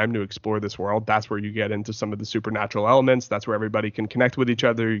more time to explore this world, that's where you get into some of the supernatural elements. That's where everybody can connect with each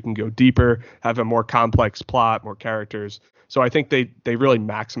other. You can go deeper, have a more complex plot, more characters. So I think they really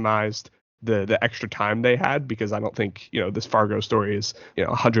maximized the extra time they had, because I don't think, this Fargo story is,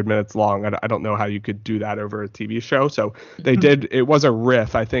 100 minutes long. I don't know how you could do that over a TV show. So they did, it was a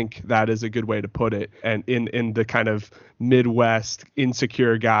riff. I think that is a good way to put it. And in the kind of Midwest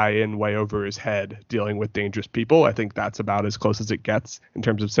insecure guy in way over his head dealing with dangerous people, I think that's about as close as it gets in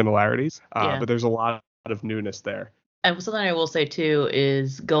terms of similarities. But there's a lot of newness there. And something I will say, too,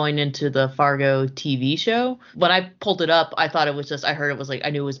 is going into the Fargo TV show, when I pulled it up, I thought it was just, I heard it was like,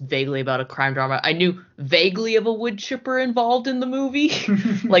 I knew it was vaguely about a crime drama. I knew vaguely of a wood chipper involved in the movie.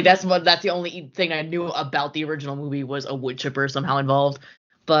 Like, that's the only thing I knew about the original movie was a wood chipper somehow involved.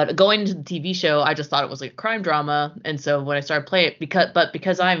 But going into the TV show, I just thought it was like a crime drama. And so when I started playing it,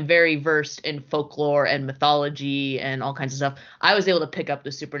 because I'm very versed in folklore and mythology and all kinds of stuff, I was able to pick up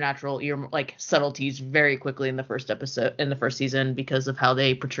the supernatural subtleties very quickly in the first season, because of how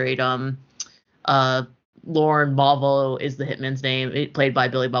they portrayed Lorne Malvo is the hitman's name, played by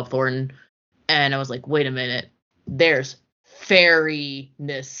Billy Bob Thornton. And I was like, wait a minute, there's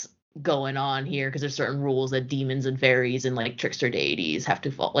fairy-ness going on here, because there's certain rules that demons and fairies and like trickster deities have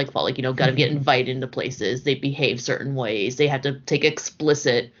to fall, gotta get invited into places, they behave certain ways, they have to take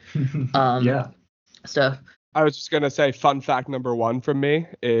explicit stuff. I was just gonna say, fun fact number 1 from me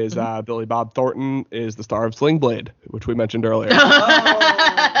is Billy Bob Thornton is the star of Sling Blade, which we mentioned earlier.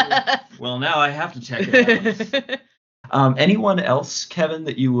 Well, now I have to check it out. Anyone else, Kevin,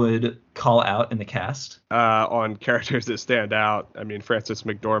 that you would call out in the cast? On characters that stand out, I mean, Frances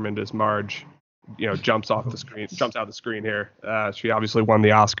McDormand as Marge, jumps out the screen here. She obviously won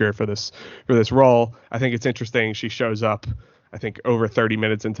the Oscar for this role. I think it's interesting. She shows up, I think, over 30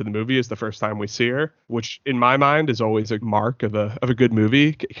 minutes into the movie is the first time we see her, which in my mind is always a mark of a good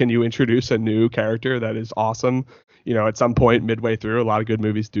movie. Can you introduce a new character that is awesome? At some point midway through, a lot of good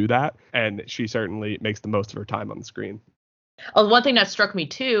movies do that, and she certainly makes the most of her time on the screen. Oh, one thing that struck me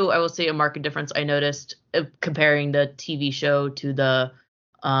too, I will say a marked difference I noticed comparing the TV show to the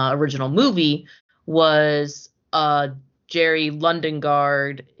original movie was Jerry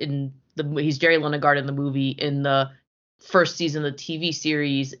Lundengard he's Jerry Lundengard in the movie. In the first season of the TV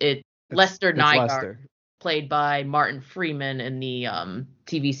series, Lester Nygaard, played by Martin Freeman in the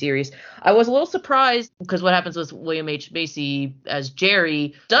TV series. I was a little surprised, because what happens with William H. Macy as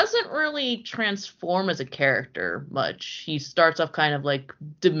Jerry doesn't really transform as a character much. He starts off kind of like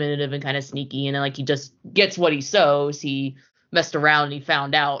diminutive and kind of sneaky, and then like he just gets what he sows. He messed around and he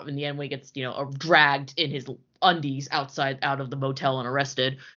found out in the end when he gets, dragged in his undies out of the motel and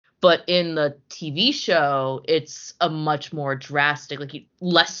arrested. But in the TV show, it's a much more drastic,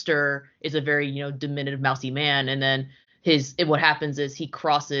 Lester is a very, diminutive, mousy man. And then what happens is he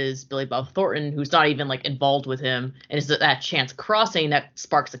crosses Billy Bob Thornton, who's not even like involved with him, and it's that chance crossing that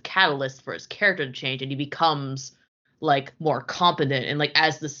sparks a catalyst for his character to change, and he becomes like more competent. And like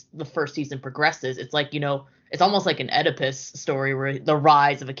as the first season progresses, it's like, it's almost like an Oedipus story where the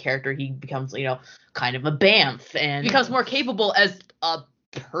rise of a character, he becomes, kind of a Banff and becomes more capable as a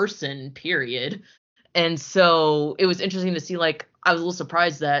person, period. And so it was interesting to see, like, I was a little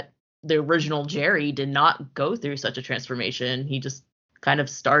surprised that the original Jerry did not go through such a transformation. He just kind of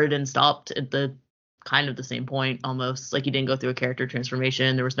started and stopped at the kind of the same point, almost. Like, he didn't go through a character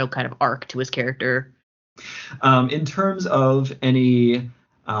transformation. There was no kind of arc to his character. In terms of any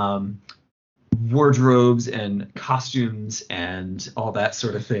wardrobes and costumes and all that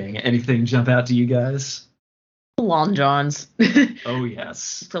sort of thing, anything jump out to you guys? Long johns. Oh,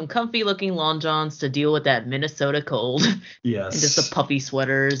 yes. Some comfy looking long johns to deal with that Minnesota cold. Yes. And just the puffy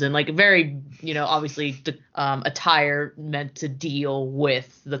sweaters and like very, obviously attire meant to deal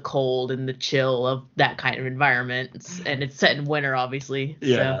with the cold and the chill of that kind of environment. And it's set in winter, obviously.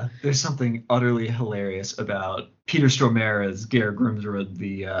 Yeah. So. There's something utterly hilarious about Peter Stormare as Geir Grimsrud,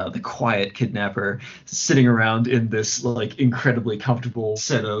 the quiet kidnapper, sitting around in this like incredibly comfortable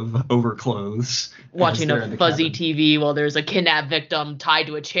set of overclothes, watching a fuzzy TV while there's a kidnapped victim tied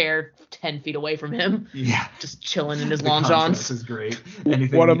to a chair 10 feet away from him. Yeah, just chilling in his long johns. This is great.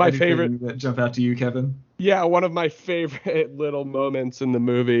 Anything favorite that jump out to you, Kevin? Yeah, one of my favorite little moments in the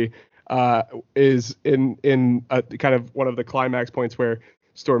movie is in a, kind of one of the climax points where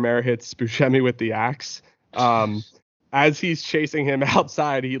Stormare hits Buscemi with the axe. As he's chasing him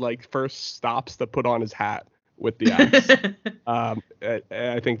outside, he like first stops to put on his hat with the axe.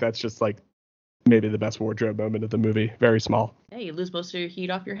 I think that's just like maybe the best wardrobe moment of the movie. Very small. Yeah, you lose most of your heat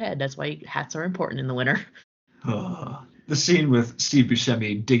off your head. That's why hats are important in the winter. The scene with Steve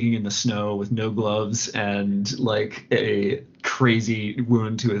Buscemi digging in the snow with no gloves and like a crazy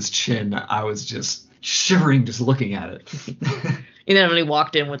wound to his chin. I was just shivering just looking at it. And then when he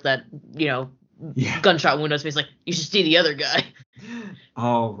walked in with that, gunshot wound on his face, like, you should see the other guy.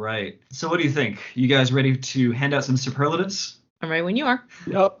 All right. So what do you think? You guys ready to hand out some superlatives? I'm ready when you are.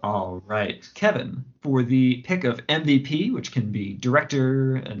 Yep. All right. Kevin, for the pick of MVP, which can be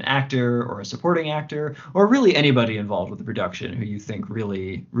director, an actor, or a supporting actor, or really anybody involved with the production who you think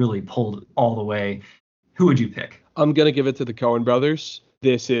really, really pulled all the way, who would you pick? I'm going to give it to the Coen brothers.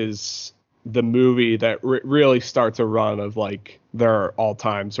 This is the movie that really starts a run of like their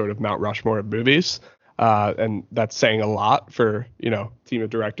all-time sort of Mount Rushmore of movies. And that's saying a lot for, team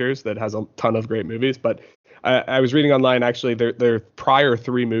of directors that has a ton of great movies. But I was reading online, actually, their prior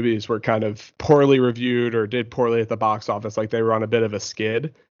 3 movies were kind of poorly reviewed or did poorly at the box office. Like they were on a bit of a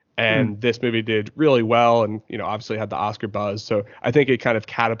skid. And this movie did really well and, obviously had the Oscar buzz. So I think it kind of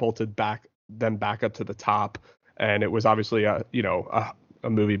catapulted them back up to the top. And it was obviously a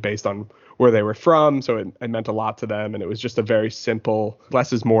movie based on where they were from. So it meant a lot to them. And it was just a very simple,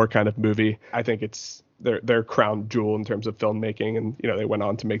 less is more kind of movie. I think it's their crown jewel in terms of filmmaking. And, they went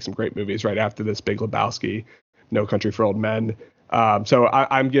on to make some great movies right after this, Big Lebowski, No Country for Old Men. So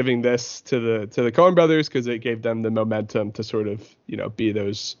I'm giving this to the Coen brothers because it gave them the momentum to sort of, be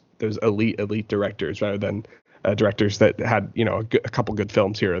those elite directors rather than directors that had, a couple good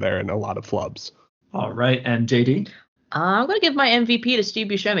films here or there and a lot of flubs. All right. And JD? I'm going to give my MVP to Steve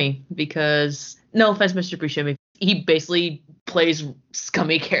Buscemi because, no offense, Mr. Buscemi, he basically plays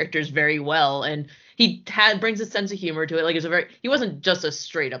scummy characters very well. And he brings a sense of humor to it. Like he wasn't just a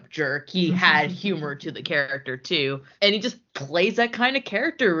straight up jerk. He had humor to the character too. And he just plays that kind of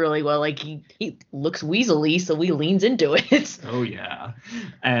character really well. Like he looks weaselly, so he leans into it. Oh yeah.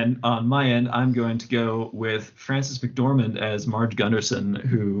 And on my end, I'm going to go with Frances McDormand as Marge Gunderson,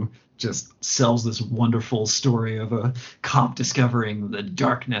 who just sells this wonderful story of a cop discovering the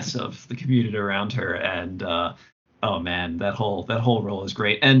darkness of the community around her. And oh man, that whole role is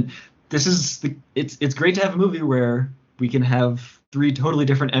great. And this is it's great to have a movie where we can have 3 totally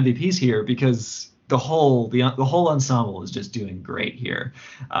different MVPs here because the whole ensemble is just doing great here.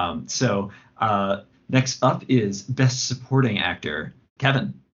 So next up is Best Supporting Actor.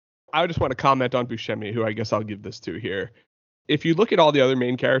 Kevin. I just want to comment on Buscemi, who I guess I'll give this to here. If you look at all the other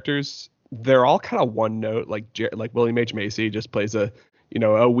main characters, they're all kind of one note. Like William H. Macy just plays a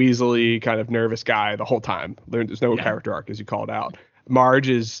weaselly kind of nervous guy the whole time. There's no character arc, as you called out. Marge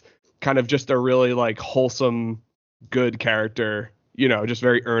is kind of just a really like wholesome, good character, just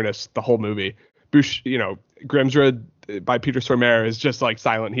very earnest the whole movie. Grimsrud by Peter Stormare is just like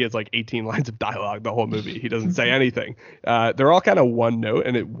silent. He has like 18 lines of dialogue the whole movie. He doesn't say anything. They're all kind of one note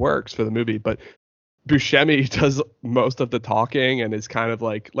and it works for the movie. But Buscemi does most of the talking and is kind of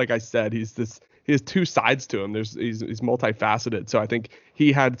like I said, he two sides to him. He's multifaceted. So I think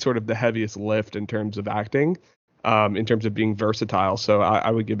he had sort of the heaviest lift in terms of acting, in terms of being versatile. So I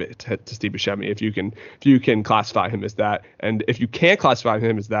would give it to Steve Buscemi if you can classify him as that. And if you can't classify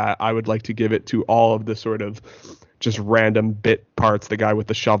him as that, I would like to give it to all of the sort of just random bit parts. The guy with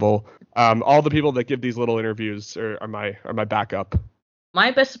the shovel, all the people that give these little interviews are my backup.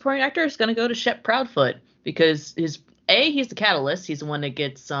 My best supporting actor is going to go to Shep Proudfoot because he's the catalyst. He's the one that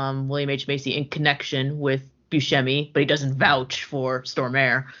gets William H. Macy in connection with Buscemi, but he doesn't vouch for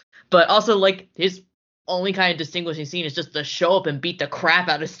Stormare. But also, like, his only kind of distinguishing scene is just to show up and beat the crap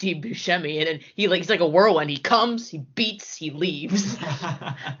out of Steve Buscemi, and then he's like a whirlwind. He comes, he beats, he leaves.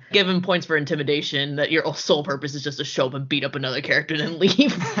 Give him points for intimidation. That your sole purpose is just to show up and beat up another character and then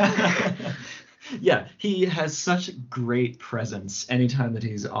leave. Yeah, he has such great presence anytime that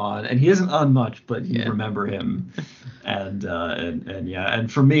he's on, and he isn't on much, but you remember him.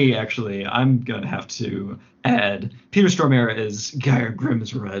 And for me, actually, I'm gonna have to add Peter Stormare as Geir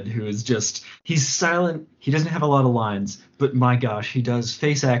Grimsrud, who is he's silent. He doesn't have a lot of lines, but my gosh, he does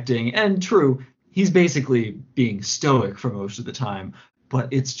face acting, and true, he's basically being stoic for most of the time. But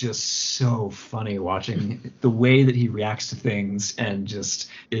it's just so funny watching the way that he reacts to things and just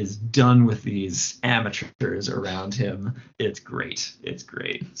is done with these amateurs around him. It's great. It's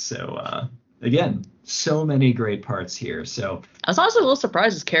great. So, again, so many great parts here. So I was also a little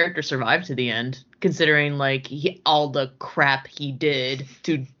surprised his character survived to the end, considering like all the crap he did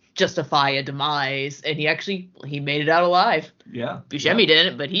to justify a demise, and he made it out alive. Yeah. Buscemi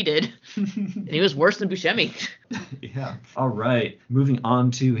didn't, but he did. And he was worse than Buscemi. Yeah. All right. Moving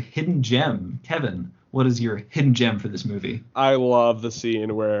on to Hidden Gem. Kevin, what is your hidden gem for this movie? I love the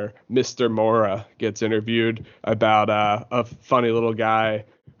scene where Mr. Mora gets interviewed about a funny little guy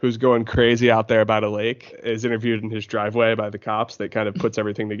who's going crazy out there by the lake, is interviewed in his driveway by the cops. That kind of puts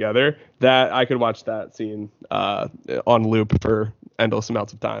everything together. That I could watch that scene on loop for endless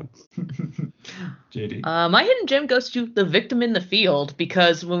amounts of time. JD. My hidden gem goes to the victim in the field,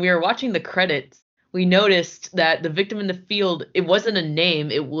 because when we were watching the credits, we noticed that the victim in the field, it wasn't a name,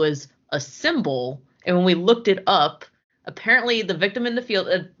 it was a symbol. And when we looked it up, apparently the victim in the field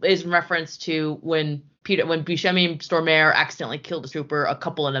is in reference to when Buscemi and Stormare accidentally killed a trooper, a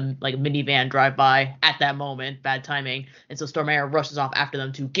couple in a minivan drive by at that moment, bad timing. And so Stormare rushes off after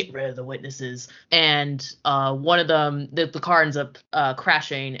them to get rid of the witnesses. And one of them, the car ends up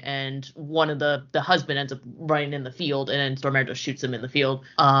crashing, and one of the husband ends up running in the field, and then Stormare just shoots him in the field.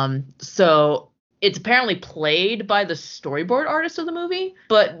 So it's apparently played by the storyboard artist of the movie,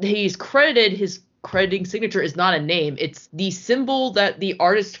 but his crediting signature is not a name. It's the symbol that the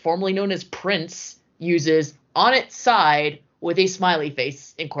artist formerly known as Prince uses on its side with a smiley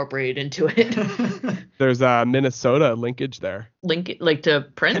face incorporated into it. There's a Minnesota linkage there. Like to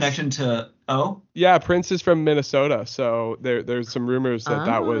Prince? Connection to Yeah, Prince is from Minnesota, so there's some rumors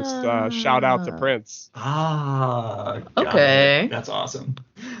that was shout out to Prince. Okay. That's awesome.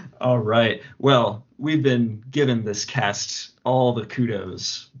 All right. Well, we've been given this cast all the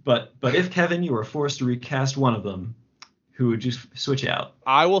kudos, but if Kevin, you were forced to recast one of them, who would you switch out?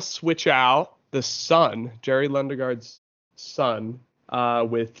 I will switch out the son, Jerry Lundegaard's son,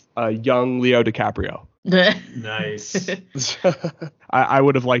 with young Leo DiCaprio. Nice. I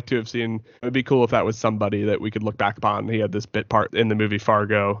would have liked to have seen. It would be cool if that was somebody that we could look back upon. He had this bit part in the movie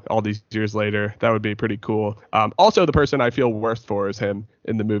Fargo all these years later. That would be pretty cool. Also, the person I feel worst for is him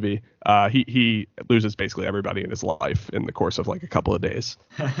in the movie. He loses basically everybody in his life in the course of like a couple of days.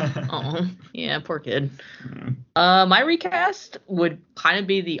 Oh, yeah, poor kid. My recast would kind of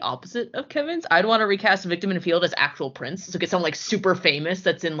be the opposite of Kevin's. I'd want to recast Victim in the Field as actual Prince. So get someone like super famous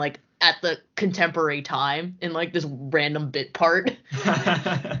that's in like at the contemporary time in like this random bit part. It's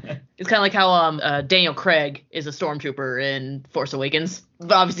kind of like how Daniel Craig is a stormtrooper in Force Awakens.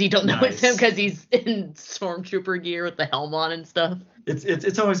 But obviously you don't know it's him because he's in stormtrooper gear with the helm on and stuff.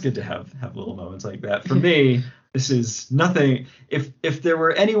 It's always good to have little moments like that. For me, this is nothing. If there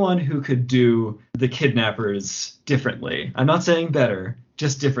were anyone who could do the kidnappers differently, I'm not saying better,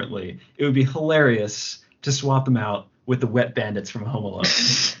 just differently, it would be hilarious to swap them out with the wet bandits from Home Alone.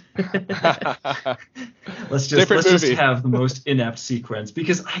 Let's just have the most inept sequence,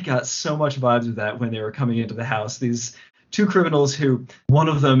 because I got so much vibes of that when they were coming into the house. These two criminals who one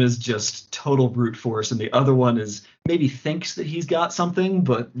of them is just total brute force and the other one is maybe thinks that he's got something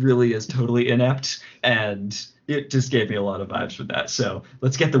but really is totally inept, and it just gave me a lot of vibes for that. So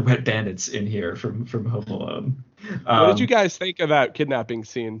let's get the wet bandits in here from Home Alone. What did you guys think of that kidnapping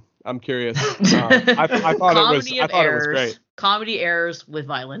scene? I'm curious. I thought it was great. Comedy errors with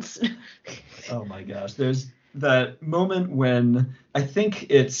violence. Oh my gosh, there's that moment when I think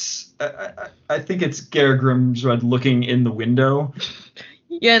it's Gerda Grimsrud looking in the window.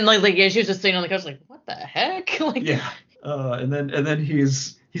 Yeah, and like yeah, she was just sitting on the couch like, what the heck? Like, yeah. And then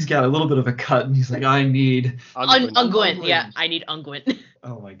he's got a little bit of a cut, and he's like, I need unguent. Yeah, I need unguent.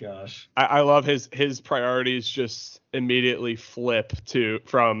 Oh my gosh. I love his priorities just immediately flip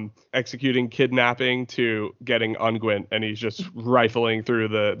from executing kidnapping to getting unguent, and he's just rifling through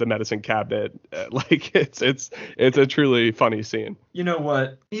the medicine cabinet. Like it's a truly funny scene. You know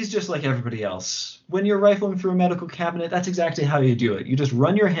what? He's just like everybody else. When you're rifling through a medical cabinet, that's exactly how you do it. You just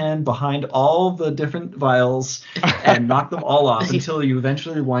run your hand behind all the different vials and knock them all off until you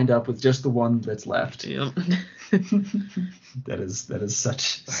eventually wind up with just the one that's left. Yep. That is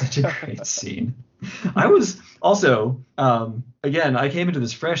such a great scene. I was also again, I came into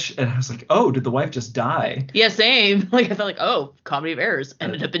this fresh and I was like, oh, did the wife just die? Yeah, same. Like I felt like, oh, comedy of errors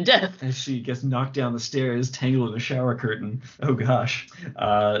ended up in death. As she gets knocked down the stairs, tangled in a shower curtain. Oh gosh.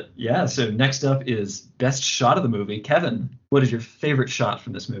 Yeah, so next up is best shot of the movie. Kevin, what is your favorite shot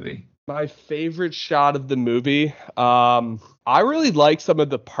from this movie? My favorite shot of the movie, I really like some of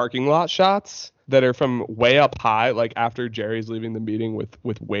the parking lot shots that are from way up high, like after Jerry's leaving the meeting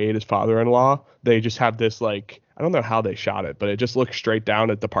with Wade, his father-in-law. They just have this, like, I don't know how they shot it, but it just looks straight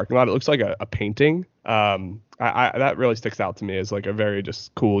down at the parking lot. It looks like a painting. That really sticks out to me as like a very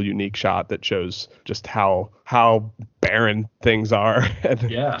just cool, unique shot that shows just how barren things are.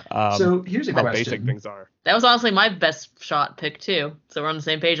 Yeah. So here's a question. How basic things are. That was honestly my best shot pick too. So we're on the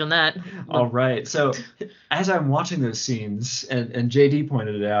same page on that. All right. So as I'm watching those scenes, and JD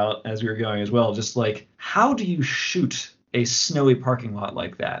pointed it out as we were going as well, just like, how do you shoot a snowy parking lot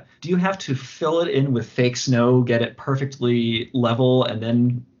like that? Do you have to fill it in with fake snow, get it perfectly level, and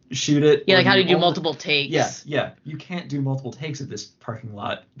then shoot it? Yeah, like how do you do multiple takes? Yeah. You can't do multiple takes at this parking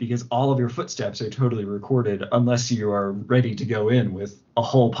lot because all of your footsteps are totally recorded unless you are ready to go in with a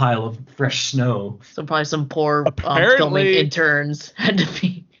whole pile of fresh snow. So probably some poor filming interns had to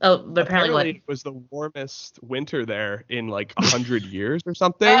be. Oh, but apparently it was the warmest winter there in like 100 years or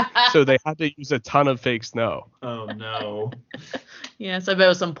something. So they had to use a ton of fake snow. Oh no. Yeah, so I bet it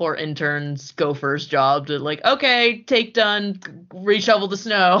was some poor intern's gopher's job to like, okay, take done, reshovel the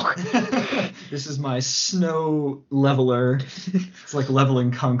snow. This is my snow leveler. It's like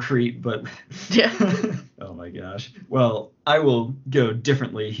leveling concrete, but yeah. Oh my gosh. Well, I will go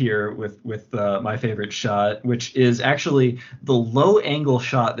differently here with my favorite shot, which is actually the low angle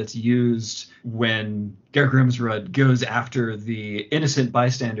shot that's used when Gerda Grimsrud goes after the innocent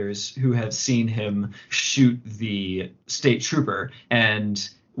bystanders who have seen him shoot the state trooper. And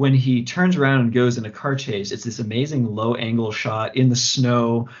when he turns around and goes in a car chase, it's this amazing low angle shot in the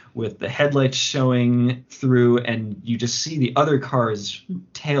snow with the headlights showing through, and you just see the other car's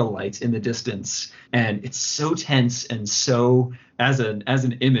tail lights in the distance. And it's so tense and so, as an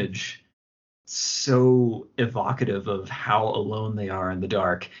image, so evocative of how alone they are in the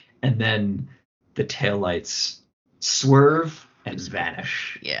dark. And then the taillights swerve and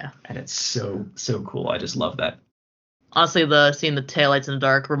vanish. Yeah. And it's so cool. I just love that. Honestly, seeing the taillights in the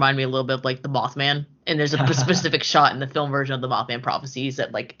dark remind me a little bit of like the Mothman. And there's a specific shot in the film version of the Mothman prophecies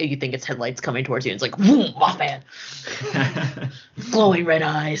that like you think it's headlights coming towards you, and it's like, whoom, Mothman. Glowing red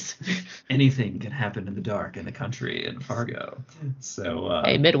eyes. Anything can happen in the dark in the country in Fargo. So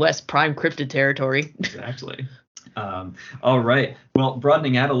hey, Midwest prime cryptid territory. Exactly. All right. Well,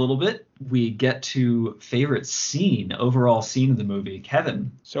 broadening out a little bit, we get to favorite scene, overall scene of the movie.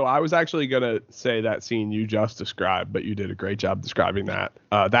 Kevin. So I was actually going to say that scene you just described, but you did a great job describing that.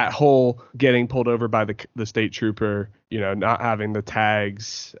 That whole getting pulled over by the state trooper, not having the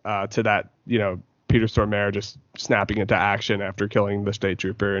tags to that, Peter Stormare just snapping into action after killing the state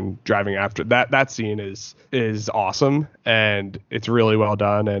trooper and driving after that scene is awesome, and it's really well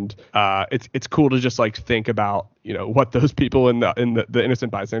done, and it's cool to just like think about what those people in the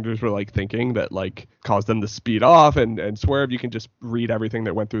innocent bystanders were like thinking that like caused them to speed off and swerve. You can just read everything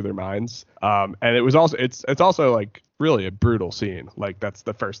that went through their minds, and it was also it's also like really a brutal scene. Like that's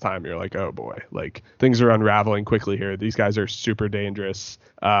the first time you're like, oh boy, like things are unraveling quickly here. These guys are super dangerous,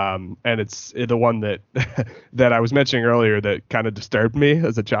 and it's the one that that I was mentioning earlier that kind of disturbed me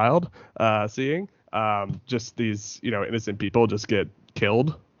as a child, seeing just these innocent people just get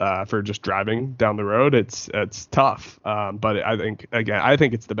killed for just driving down the road. It's tough, but I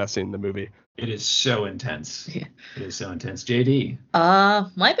think it's the best scene in the movie. It is so intense. Yeah. It is so intense. JD.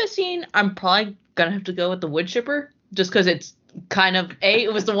 My best scene, I'm probably gonna have to go with the wood chipper, just because it's kind of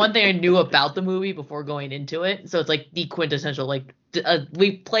it was the one thing I knew about the movie before going into it. So it's like the quintessential like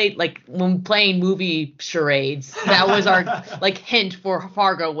we played like when playing movie charades. That was our like hint for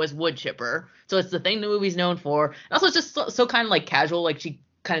Fargo was wood chipper. So it's the thing the movie's known for. And also it's just so kind of like casual. Like she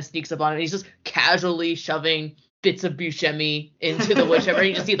kind of sneaks up on it. And he's just casually shoving bits of Buscemi into the wood chipper. And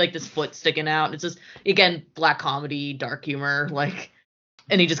you just see like this foot sticking out. And it's just again black comedy, dark humor, like.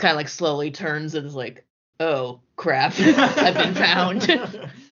 And he just kind of like slowly turns and is like, oh crap, I've been found.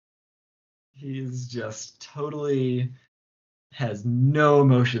 He's just totally has no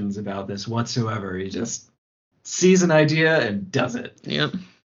emotions about this whatsoever. He just sees an idea and does it. Yep.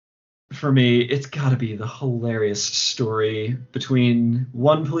 For me, it's got to be the hilarious story between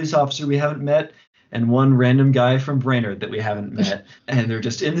one police officer we haven't met and one random guy from Brainerd that we haven't met. And they're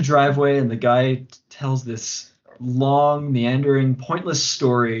just in the driveway, and the guy tells this long, meandering, pointless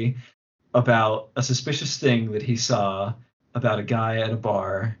story about a suspicious thing that he saw about a guy at a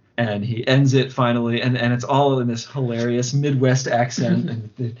bar, and he ends it finally, and it's all in this hilarious Midwest accent.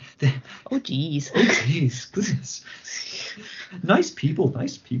 And oh geez, please. Nice people,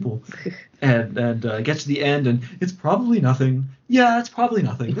 and gets to the end, and it's probably nothing. Yeah, it's probably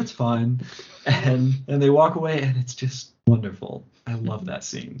nothing. That's fine. And they walk away, and it's just wonderful. I love that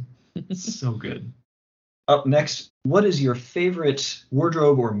scene. It's so good. Up next, what is your favorite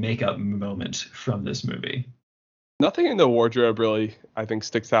wardrobe or makeup moment from this movie? Nothing in the wardrobe really, I think,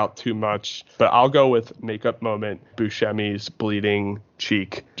 sticks out too much, but I'll go with makeup moment. Buscemi's bleeding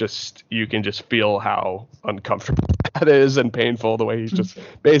cheek. You can just feel how uncomfortable that is and painful, the way he's just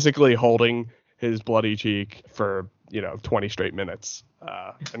basically holding his bloody cheek for 20 straight minutes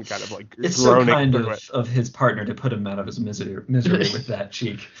and kind of like it's so kind through of his partner to put him out of his misery with that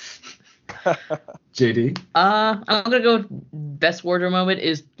cheek. JD? I'm gonna go with best wardrobe moment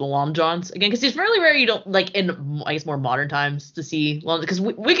is the Long Johns again, because it's really rare you don't like in I guess more modern times to see long, because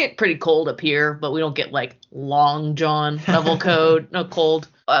we get pretty cold up here, but we don't get like Long John level cold.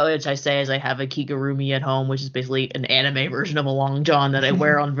 Which I say as I have a kigurumi at home, which is basically an anime version of a Long John that I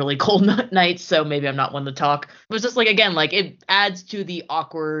wear on really cold nights. So maybe I'm not one to talk. But it's just like, again, like it adds to the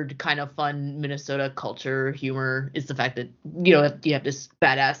awkward kind of fun Minnesota culture humor is the fact that, you have this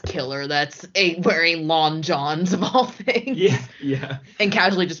badass killer that's wearing Long Johns of all things. Yeah. And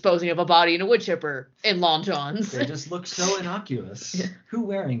casually disposing of a body in a wood chipper in Long Johns. They just look so innocuous. Yeah. Who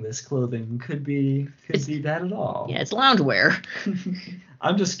wearing this clothing could be bad at all. Yeah, it's loungewear.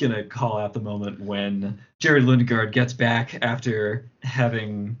 I'm just going to call out the moment when Jerry Lundegaard gets back after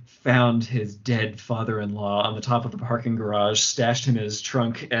having found his dead father-in-law on the top of the parking garage, stashed him in his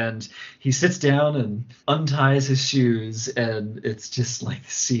trunk, and he sits down and unties his shoes, and it's just like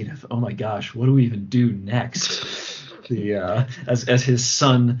the scene of, oh my gosh, what do we even do next? As his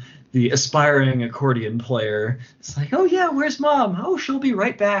son, the aspiring accordion player, is like, oh yeah, where's mom? Oh, she'll be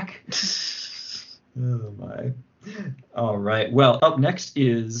right back. Oh my. All right. Well, up next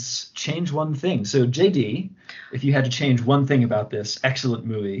is change one thing. So, JD, if you had to change one thing about this excellent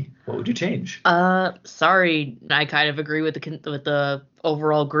movie, what would you change? Sorry, I kind of agree with the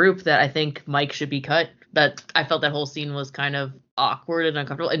overall group that I think Mike should be cut. But I felt that whole scene was kind of awkward and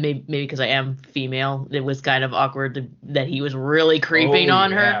uncomfortable, and maybe because I am female, it was kind of awkward that he was really creeping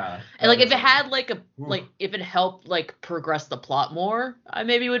on her. And like if it had if it helped like progress the plot more, I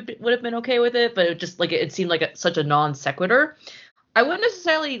maybe would have been okay with it. But it just like it seemed like such a non sequitur. I wouldn't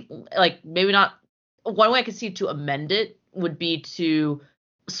necessarily maybe not. One way I could see to amend it would be to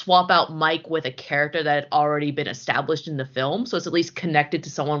swap out Mike with a character that had already been established in the film, so it's at least connected to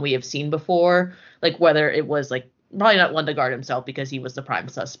someone we have seen before, like whether it was like probably not Lundegaard himself because he was the prime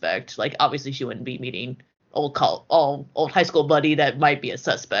suspect. Like obviously she wouldn't be meeting old high school buddy that might be a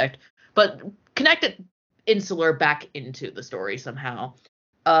suspect, but connect it insular back into the story somehow.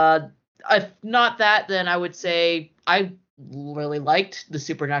 If not that, then I would say I really liked the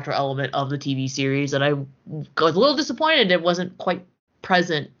supernatural element of the TV series, and I was a little disappointed it wasn't quite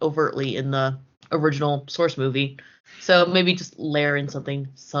present overtly in the original source movie. So maybe just layer in something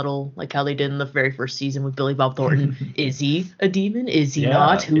subtle, like how they did in the very first season with Billy Bob Thornton. Is he a demon? Is he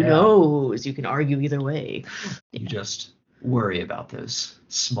not? Who knows? You can argue either way. You just worry about those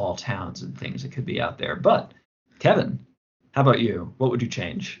small towns and things that could be out there. But Kevin, how about you? What would you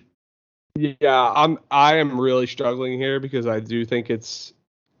change? Yeah, I am really struggling here because I do think it's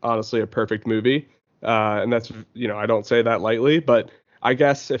honestly a perfect movie. And that's, I don't say that lightly, but I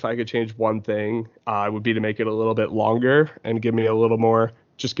guess if I could change one thing, it would be to make it a little bit longer and give me a little more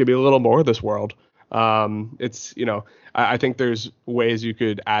of this world. It's, I think there's ways you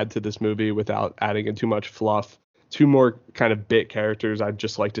could add to this movie without adding in too much fluff. Two more kind of bit characters I'd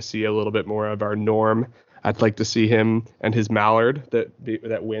just like to see a little bit more of are Norm I'd like to see him and his Mallard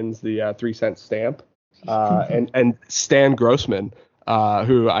that wins the 3-cent stamp, and Stan Grossman,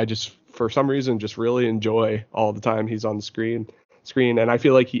 who I just for some reason just really enjoy all the time he's on the screen, and I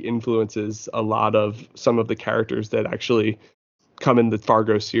feel like he influences a lot of some of the characters that actually come in the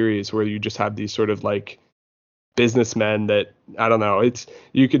Fargo series, where you just have these sort of like businessmen that, I don't know,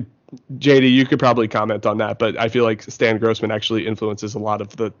 JD, you could probably comment on that, but I feel like Stan Grossman actually influences a lot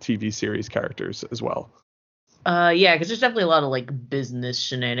of the TV series characters as well. Yeah, because there's definitely a lot of like business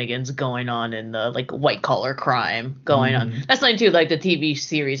shenanigans going on in the like white collar crime going on. That's something too. Like the TV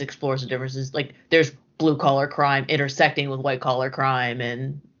series explores the differences. Like there's blue collar crime intersecting with white collar crime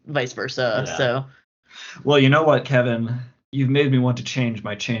and vice versa. Yeah. So, well, you know what, Kevin, you've made me want to change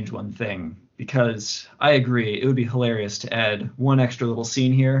one thing, because I agree it would be hilarious to add one extra little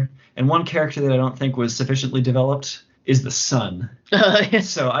scene here, and one character that I don't think was sufficiently developed is the son.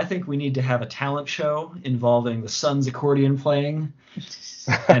 So I think we need to have a talent show involving the son's accordion playing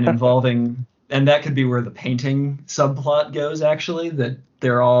and that could be where the painting subplot goes, actually, that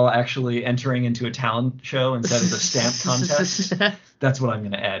they're all actually entering into a talent show instead of the stamp contest. That's what I'm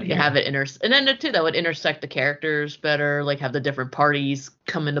going to add here. You have it and then too, that would intersect the characters better, like have the different parties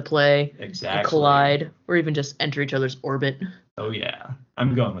come into play. Exactly. Collide, or even just enter each other's orbit. Oh, yeah.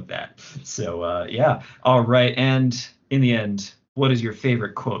 I'm going with that. So, yeah. All right. And in the end, what is your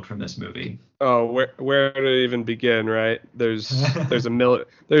favorite quote from this movie? Oh, where to even begin, right? There's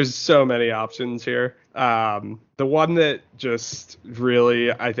so many options here. The one that just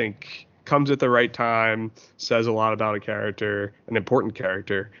really, I think, comes at the right time, says a lot about a character, an important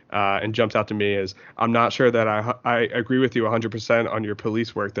character, and jumps out to me is, I'm not sure that I agree with you 100% on your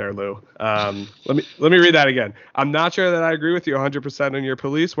police work there, Lou. Let me read that again. I'm not sure that I agree with you 100% on your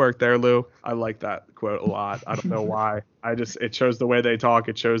police work there, Lou. I like that quote a lot. I don't know why. It shows the way they talk.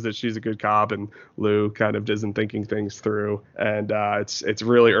 It shows that she's a good cop and Lou kind of isn't thinking things through. And it's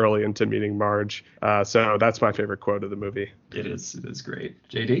really early into meeting Marge. So that's my favorite quote of the movie. It is great.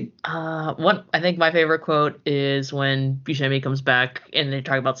 JD? I think my favorite quote is when Buscemi comes back and they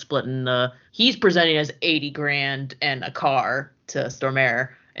talk about splitting he's presenting as 80 grand and a car to Stormare.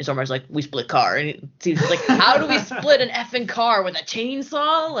 And Stormare's like, we split car. And he's like, how do we split an effing car with a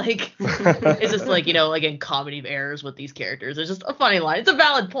chainsaw? Like, it's just like, again, comedy of errors with these characters. It's just a funny line. It's a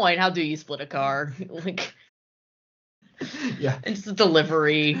valid point. How do you split a car? Like, yeah. It's the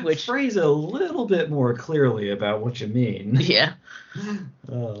delivery, which phrase a little bit more clearly about what you mean. Yeah.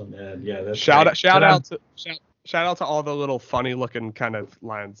 Oh man, yeah. That's shout out to all the little funny looking kind of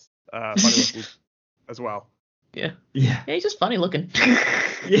lines, funny looking as well. Yeah. Yeah. Yeah, he's just funny looking.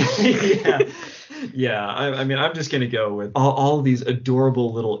 Yeah. I mean, I'm just gonna go with all these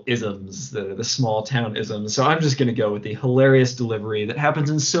adorable little isms that are the small town isms. So I'm just gonna go with the hilarious delivery that happens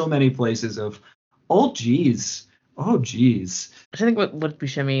in so many places of, oh geez. I think what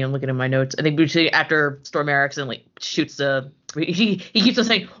Buscemi, I'm looking at my notes. I think Buscemi, after Stormare accidentally shoots he keeps on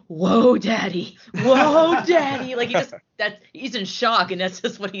saying, "Whoa, daddy, whoa, daddy!" Like he's in shock, and that's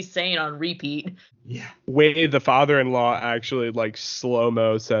just what he's saying on repeat. Yeah. Wade, the father-in-law, actually like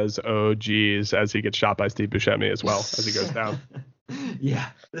slow-mo says, "Oh, geez," as he gets shot by Steve Buscemi as well as he goes down. Yeah,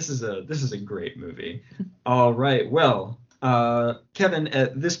 this is a great movie. All right, well. Kevin,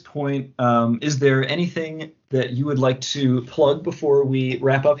 at this point, is there anything that you would like to plug before we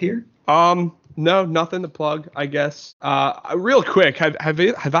wrap up here? No, nothing to plug, I guess. Real quick, have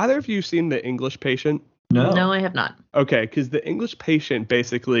either of you seen The English Patient? No, I have not. Okay, because The English Patient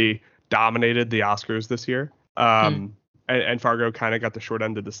basically dominated the Oscars this year. And Fargo kind of got the short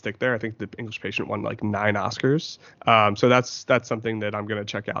end of the stick there. I think The English Patient won like 9 Oscars. So that's something that I'm going to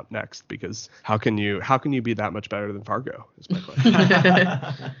check out next, because how can you be that much better than Fargo is my question.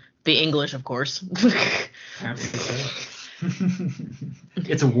 The English, of course.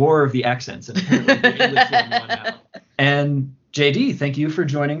 It's a war of the accents, and apparently the English one won out. And JD, thank you for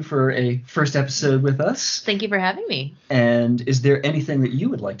joining for a first episode with us. Thank you for having me. And is there anything that you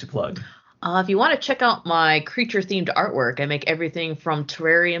would like to plug? If you want to check out my creature-themed artwork, I make everything from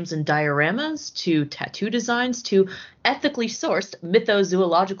terrariums and dioramas to tattoo designs to ethically sourced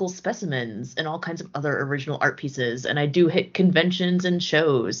mythozoological specimens and all kinds of other original art pieces. And I do hit conventions and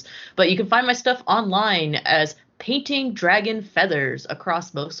shows. But you can find my stuff online as Painting Dragon Feathers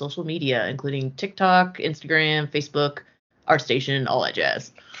across most social media, including TikTok, Instagram, Facebook, ArtStation, all that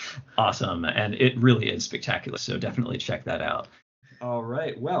jazz. Awesome. And it really is spectacular. So definitely check that out. All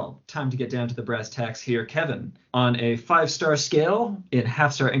right, well, time to get down to the brass tacks here. Kevin, on a 5-star scale in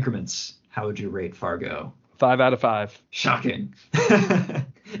half-star increments, how would you rate Fargo? 5 out of 5. Shocking.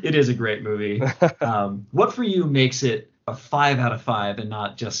 It is a great movie. What for you makes it a 5 out of 5 and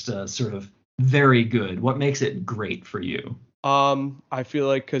not just a sort of very good? What makes it great for you? I feel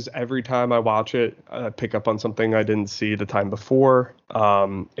like because every time I watch it, I pick up on something I didn't see the time before.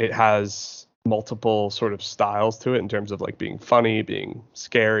 It has multiple sort of styles to it in terms of like being funny, being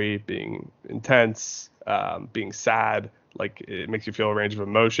scary, being intense, being sad. Like it makes you feel a range of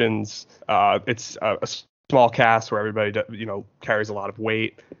emotions. It's a small cast where everybody, carries a lot of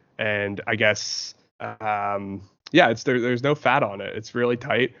weight, and I guess. There's no fat on it. It's really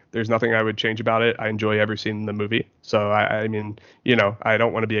tight. There's nothing I would change about it. I enjoy every scene in the movie. So I mean, I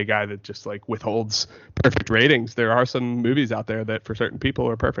don't want to be a guy that just like withholds perfect ratings. There are some movies out there that for certain people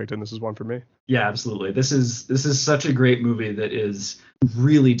are perfect, and this is one for me. Yeah, absolutely. This is such a great movie that is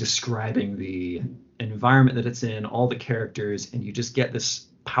really describing the environment that it's in, all the characters, and you just get this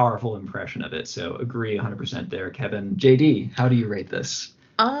powerful impression of it. So agree 100% there, Kevin. JD, how do you rate this?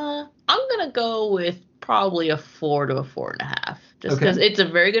 I'm gonna go with probably a 4 to a 4.5, just because it's a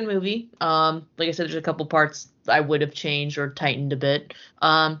very good movie. Like I said, there's a couple parts I would have changed or tightened a bit.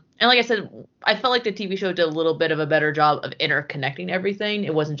 And like I said, I felt like the TV show did a little bit of a better job of interconnecting everything.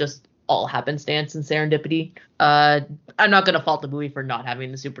 It wasn't just all happenstance and serendipity. I'm not gonna fault the movie for not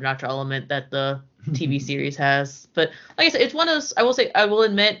having the supernatural element that the TV series has, but like I said, it's one of those. I will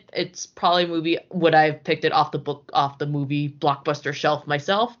admit, it's probably a movie. Would I have picked it off the movie blockbuster shelf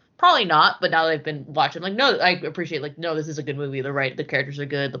myself? Probably not, but now that I've been watching, like, no, I appreciate, like, no, this is a good movie. The characters are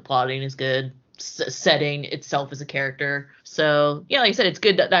good, the plotting is good, setting itself as a character. So yeah, like I said, it's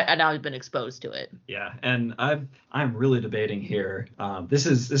good that I now have been exposed to it. Yeah, and I'm really debating here. This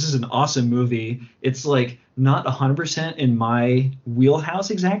is an awesome movie. It's like not 100% in my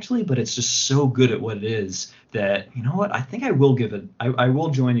wheelhouse exactly, but it's just so good at what it is that, you know what, I think I will give it. I will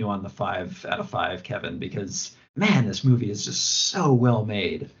join you on the 5 out of 5, Kevin, because man, this movie is just so well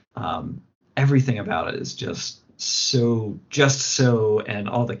made. Everything about it is just so, and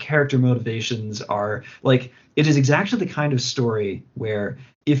all the character motivations are like, it is exactly the kind of story where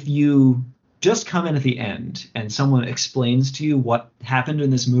if you just come in at the end and someone explains to you what happened in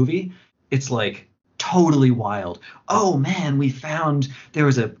this movie, it's like totally wild. Oh man, we found there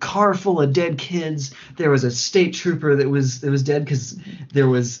was a car full of dead kids. There was a state trooper that was dead because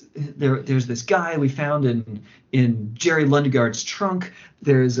there's this guy we found in Jerry Lundegaard's trunk.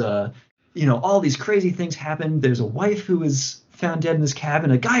 There's all these crazy things happened. There's a wife who was found dead in his cabin.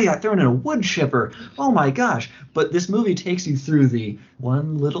 A guy got thrown in a wood chipper. Oh my gosh. But this movie takes you through the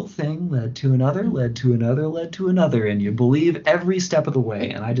one little thing led to another, led to another, led to another, and you believe every step of the way.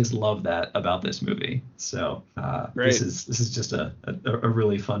 And I just love that about this movie. So this is just a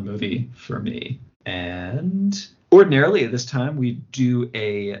really fun movie for me. And ordinarily at this time we do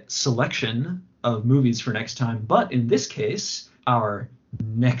a selection of movies for next time, but in this case, our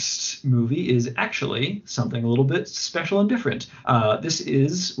next movie is actually something a little bit special and different. This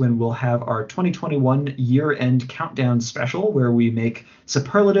is when we'll have our 2021 year-end countdown special, where we make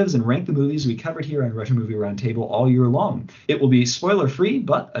superlatives and rank the movies we covered here on Retro Movie Roundtable all year long. It will be spoiler-free,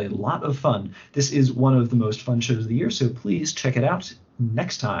 but a lot of fun. This is one of the most fun shows of the year, so please check it out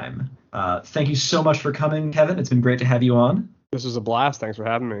next time. Thank you so much for coming, Kevin. It's been great to have you on. This was a blast. Thanks for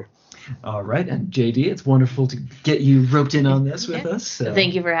having me. All right, and JD, it's wonderful to get you roped in on this with us. So.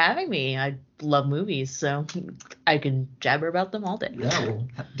 Thank you for having me. I love movies, so I can jabber about them all day. Yeah, we'll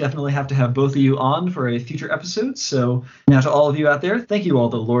definitely have to have both of you on for a future episode. So now to all of you out there, thank you all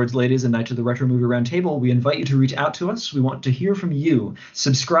the lords, ladies, and knights of the Retro Movie Roundtable. We invite you to reach out to us. We want to hear from you.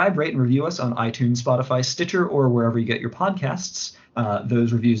 Subscribe, rate, and review us on iTunes, Spotify, Stitcher, or wherever you get your podcasts.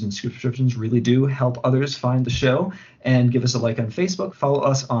 Those reviews and subscriptions really do help others find the show. And give us a like on Facebook. Follow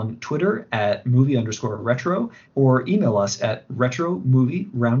us on Twitter at movie_retro, or email us at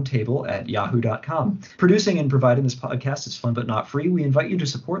retromovieroundtable@yahoo.com. Producing and providing this podcast is fun but not free. We invite you to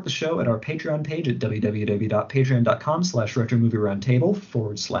support the show at our Patreon page at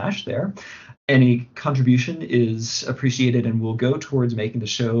www.patreon.com/retromovieroundtable / there. Any contribution is appreciated and will go towards making the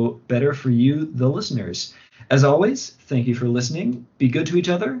show better for you, the listeners. As always, thank you for listening. Be good to each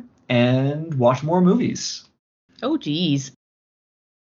other and watch more movies. Oh, geez.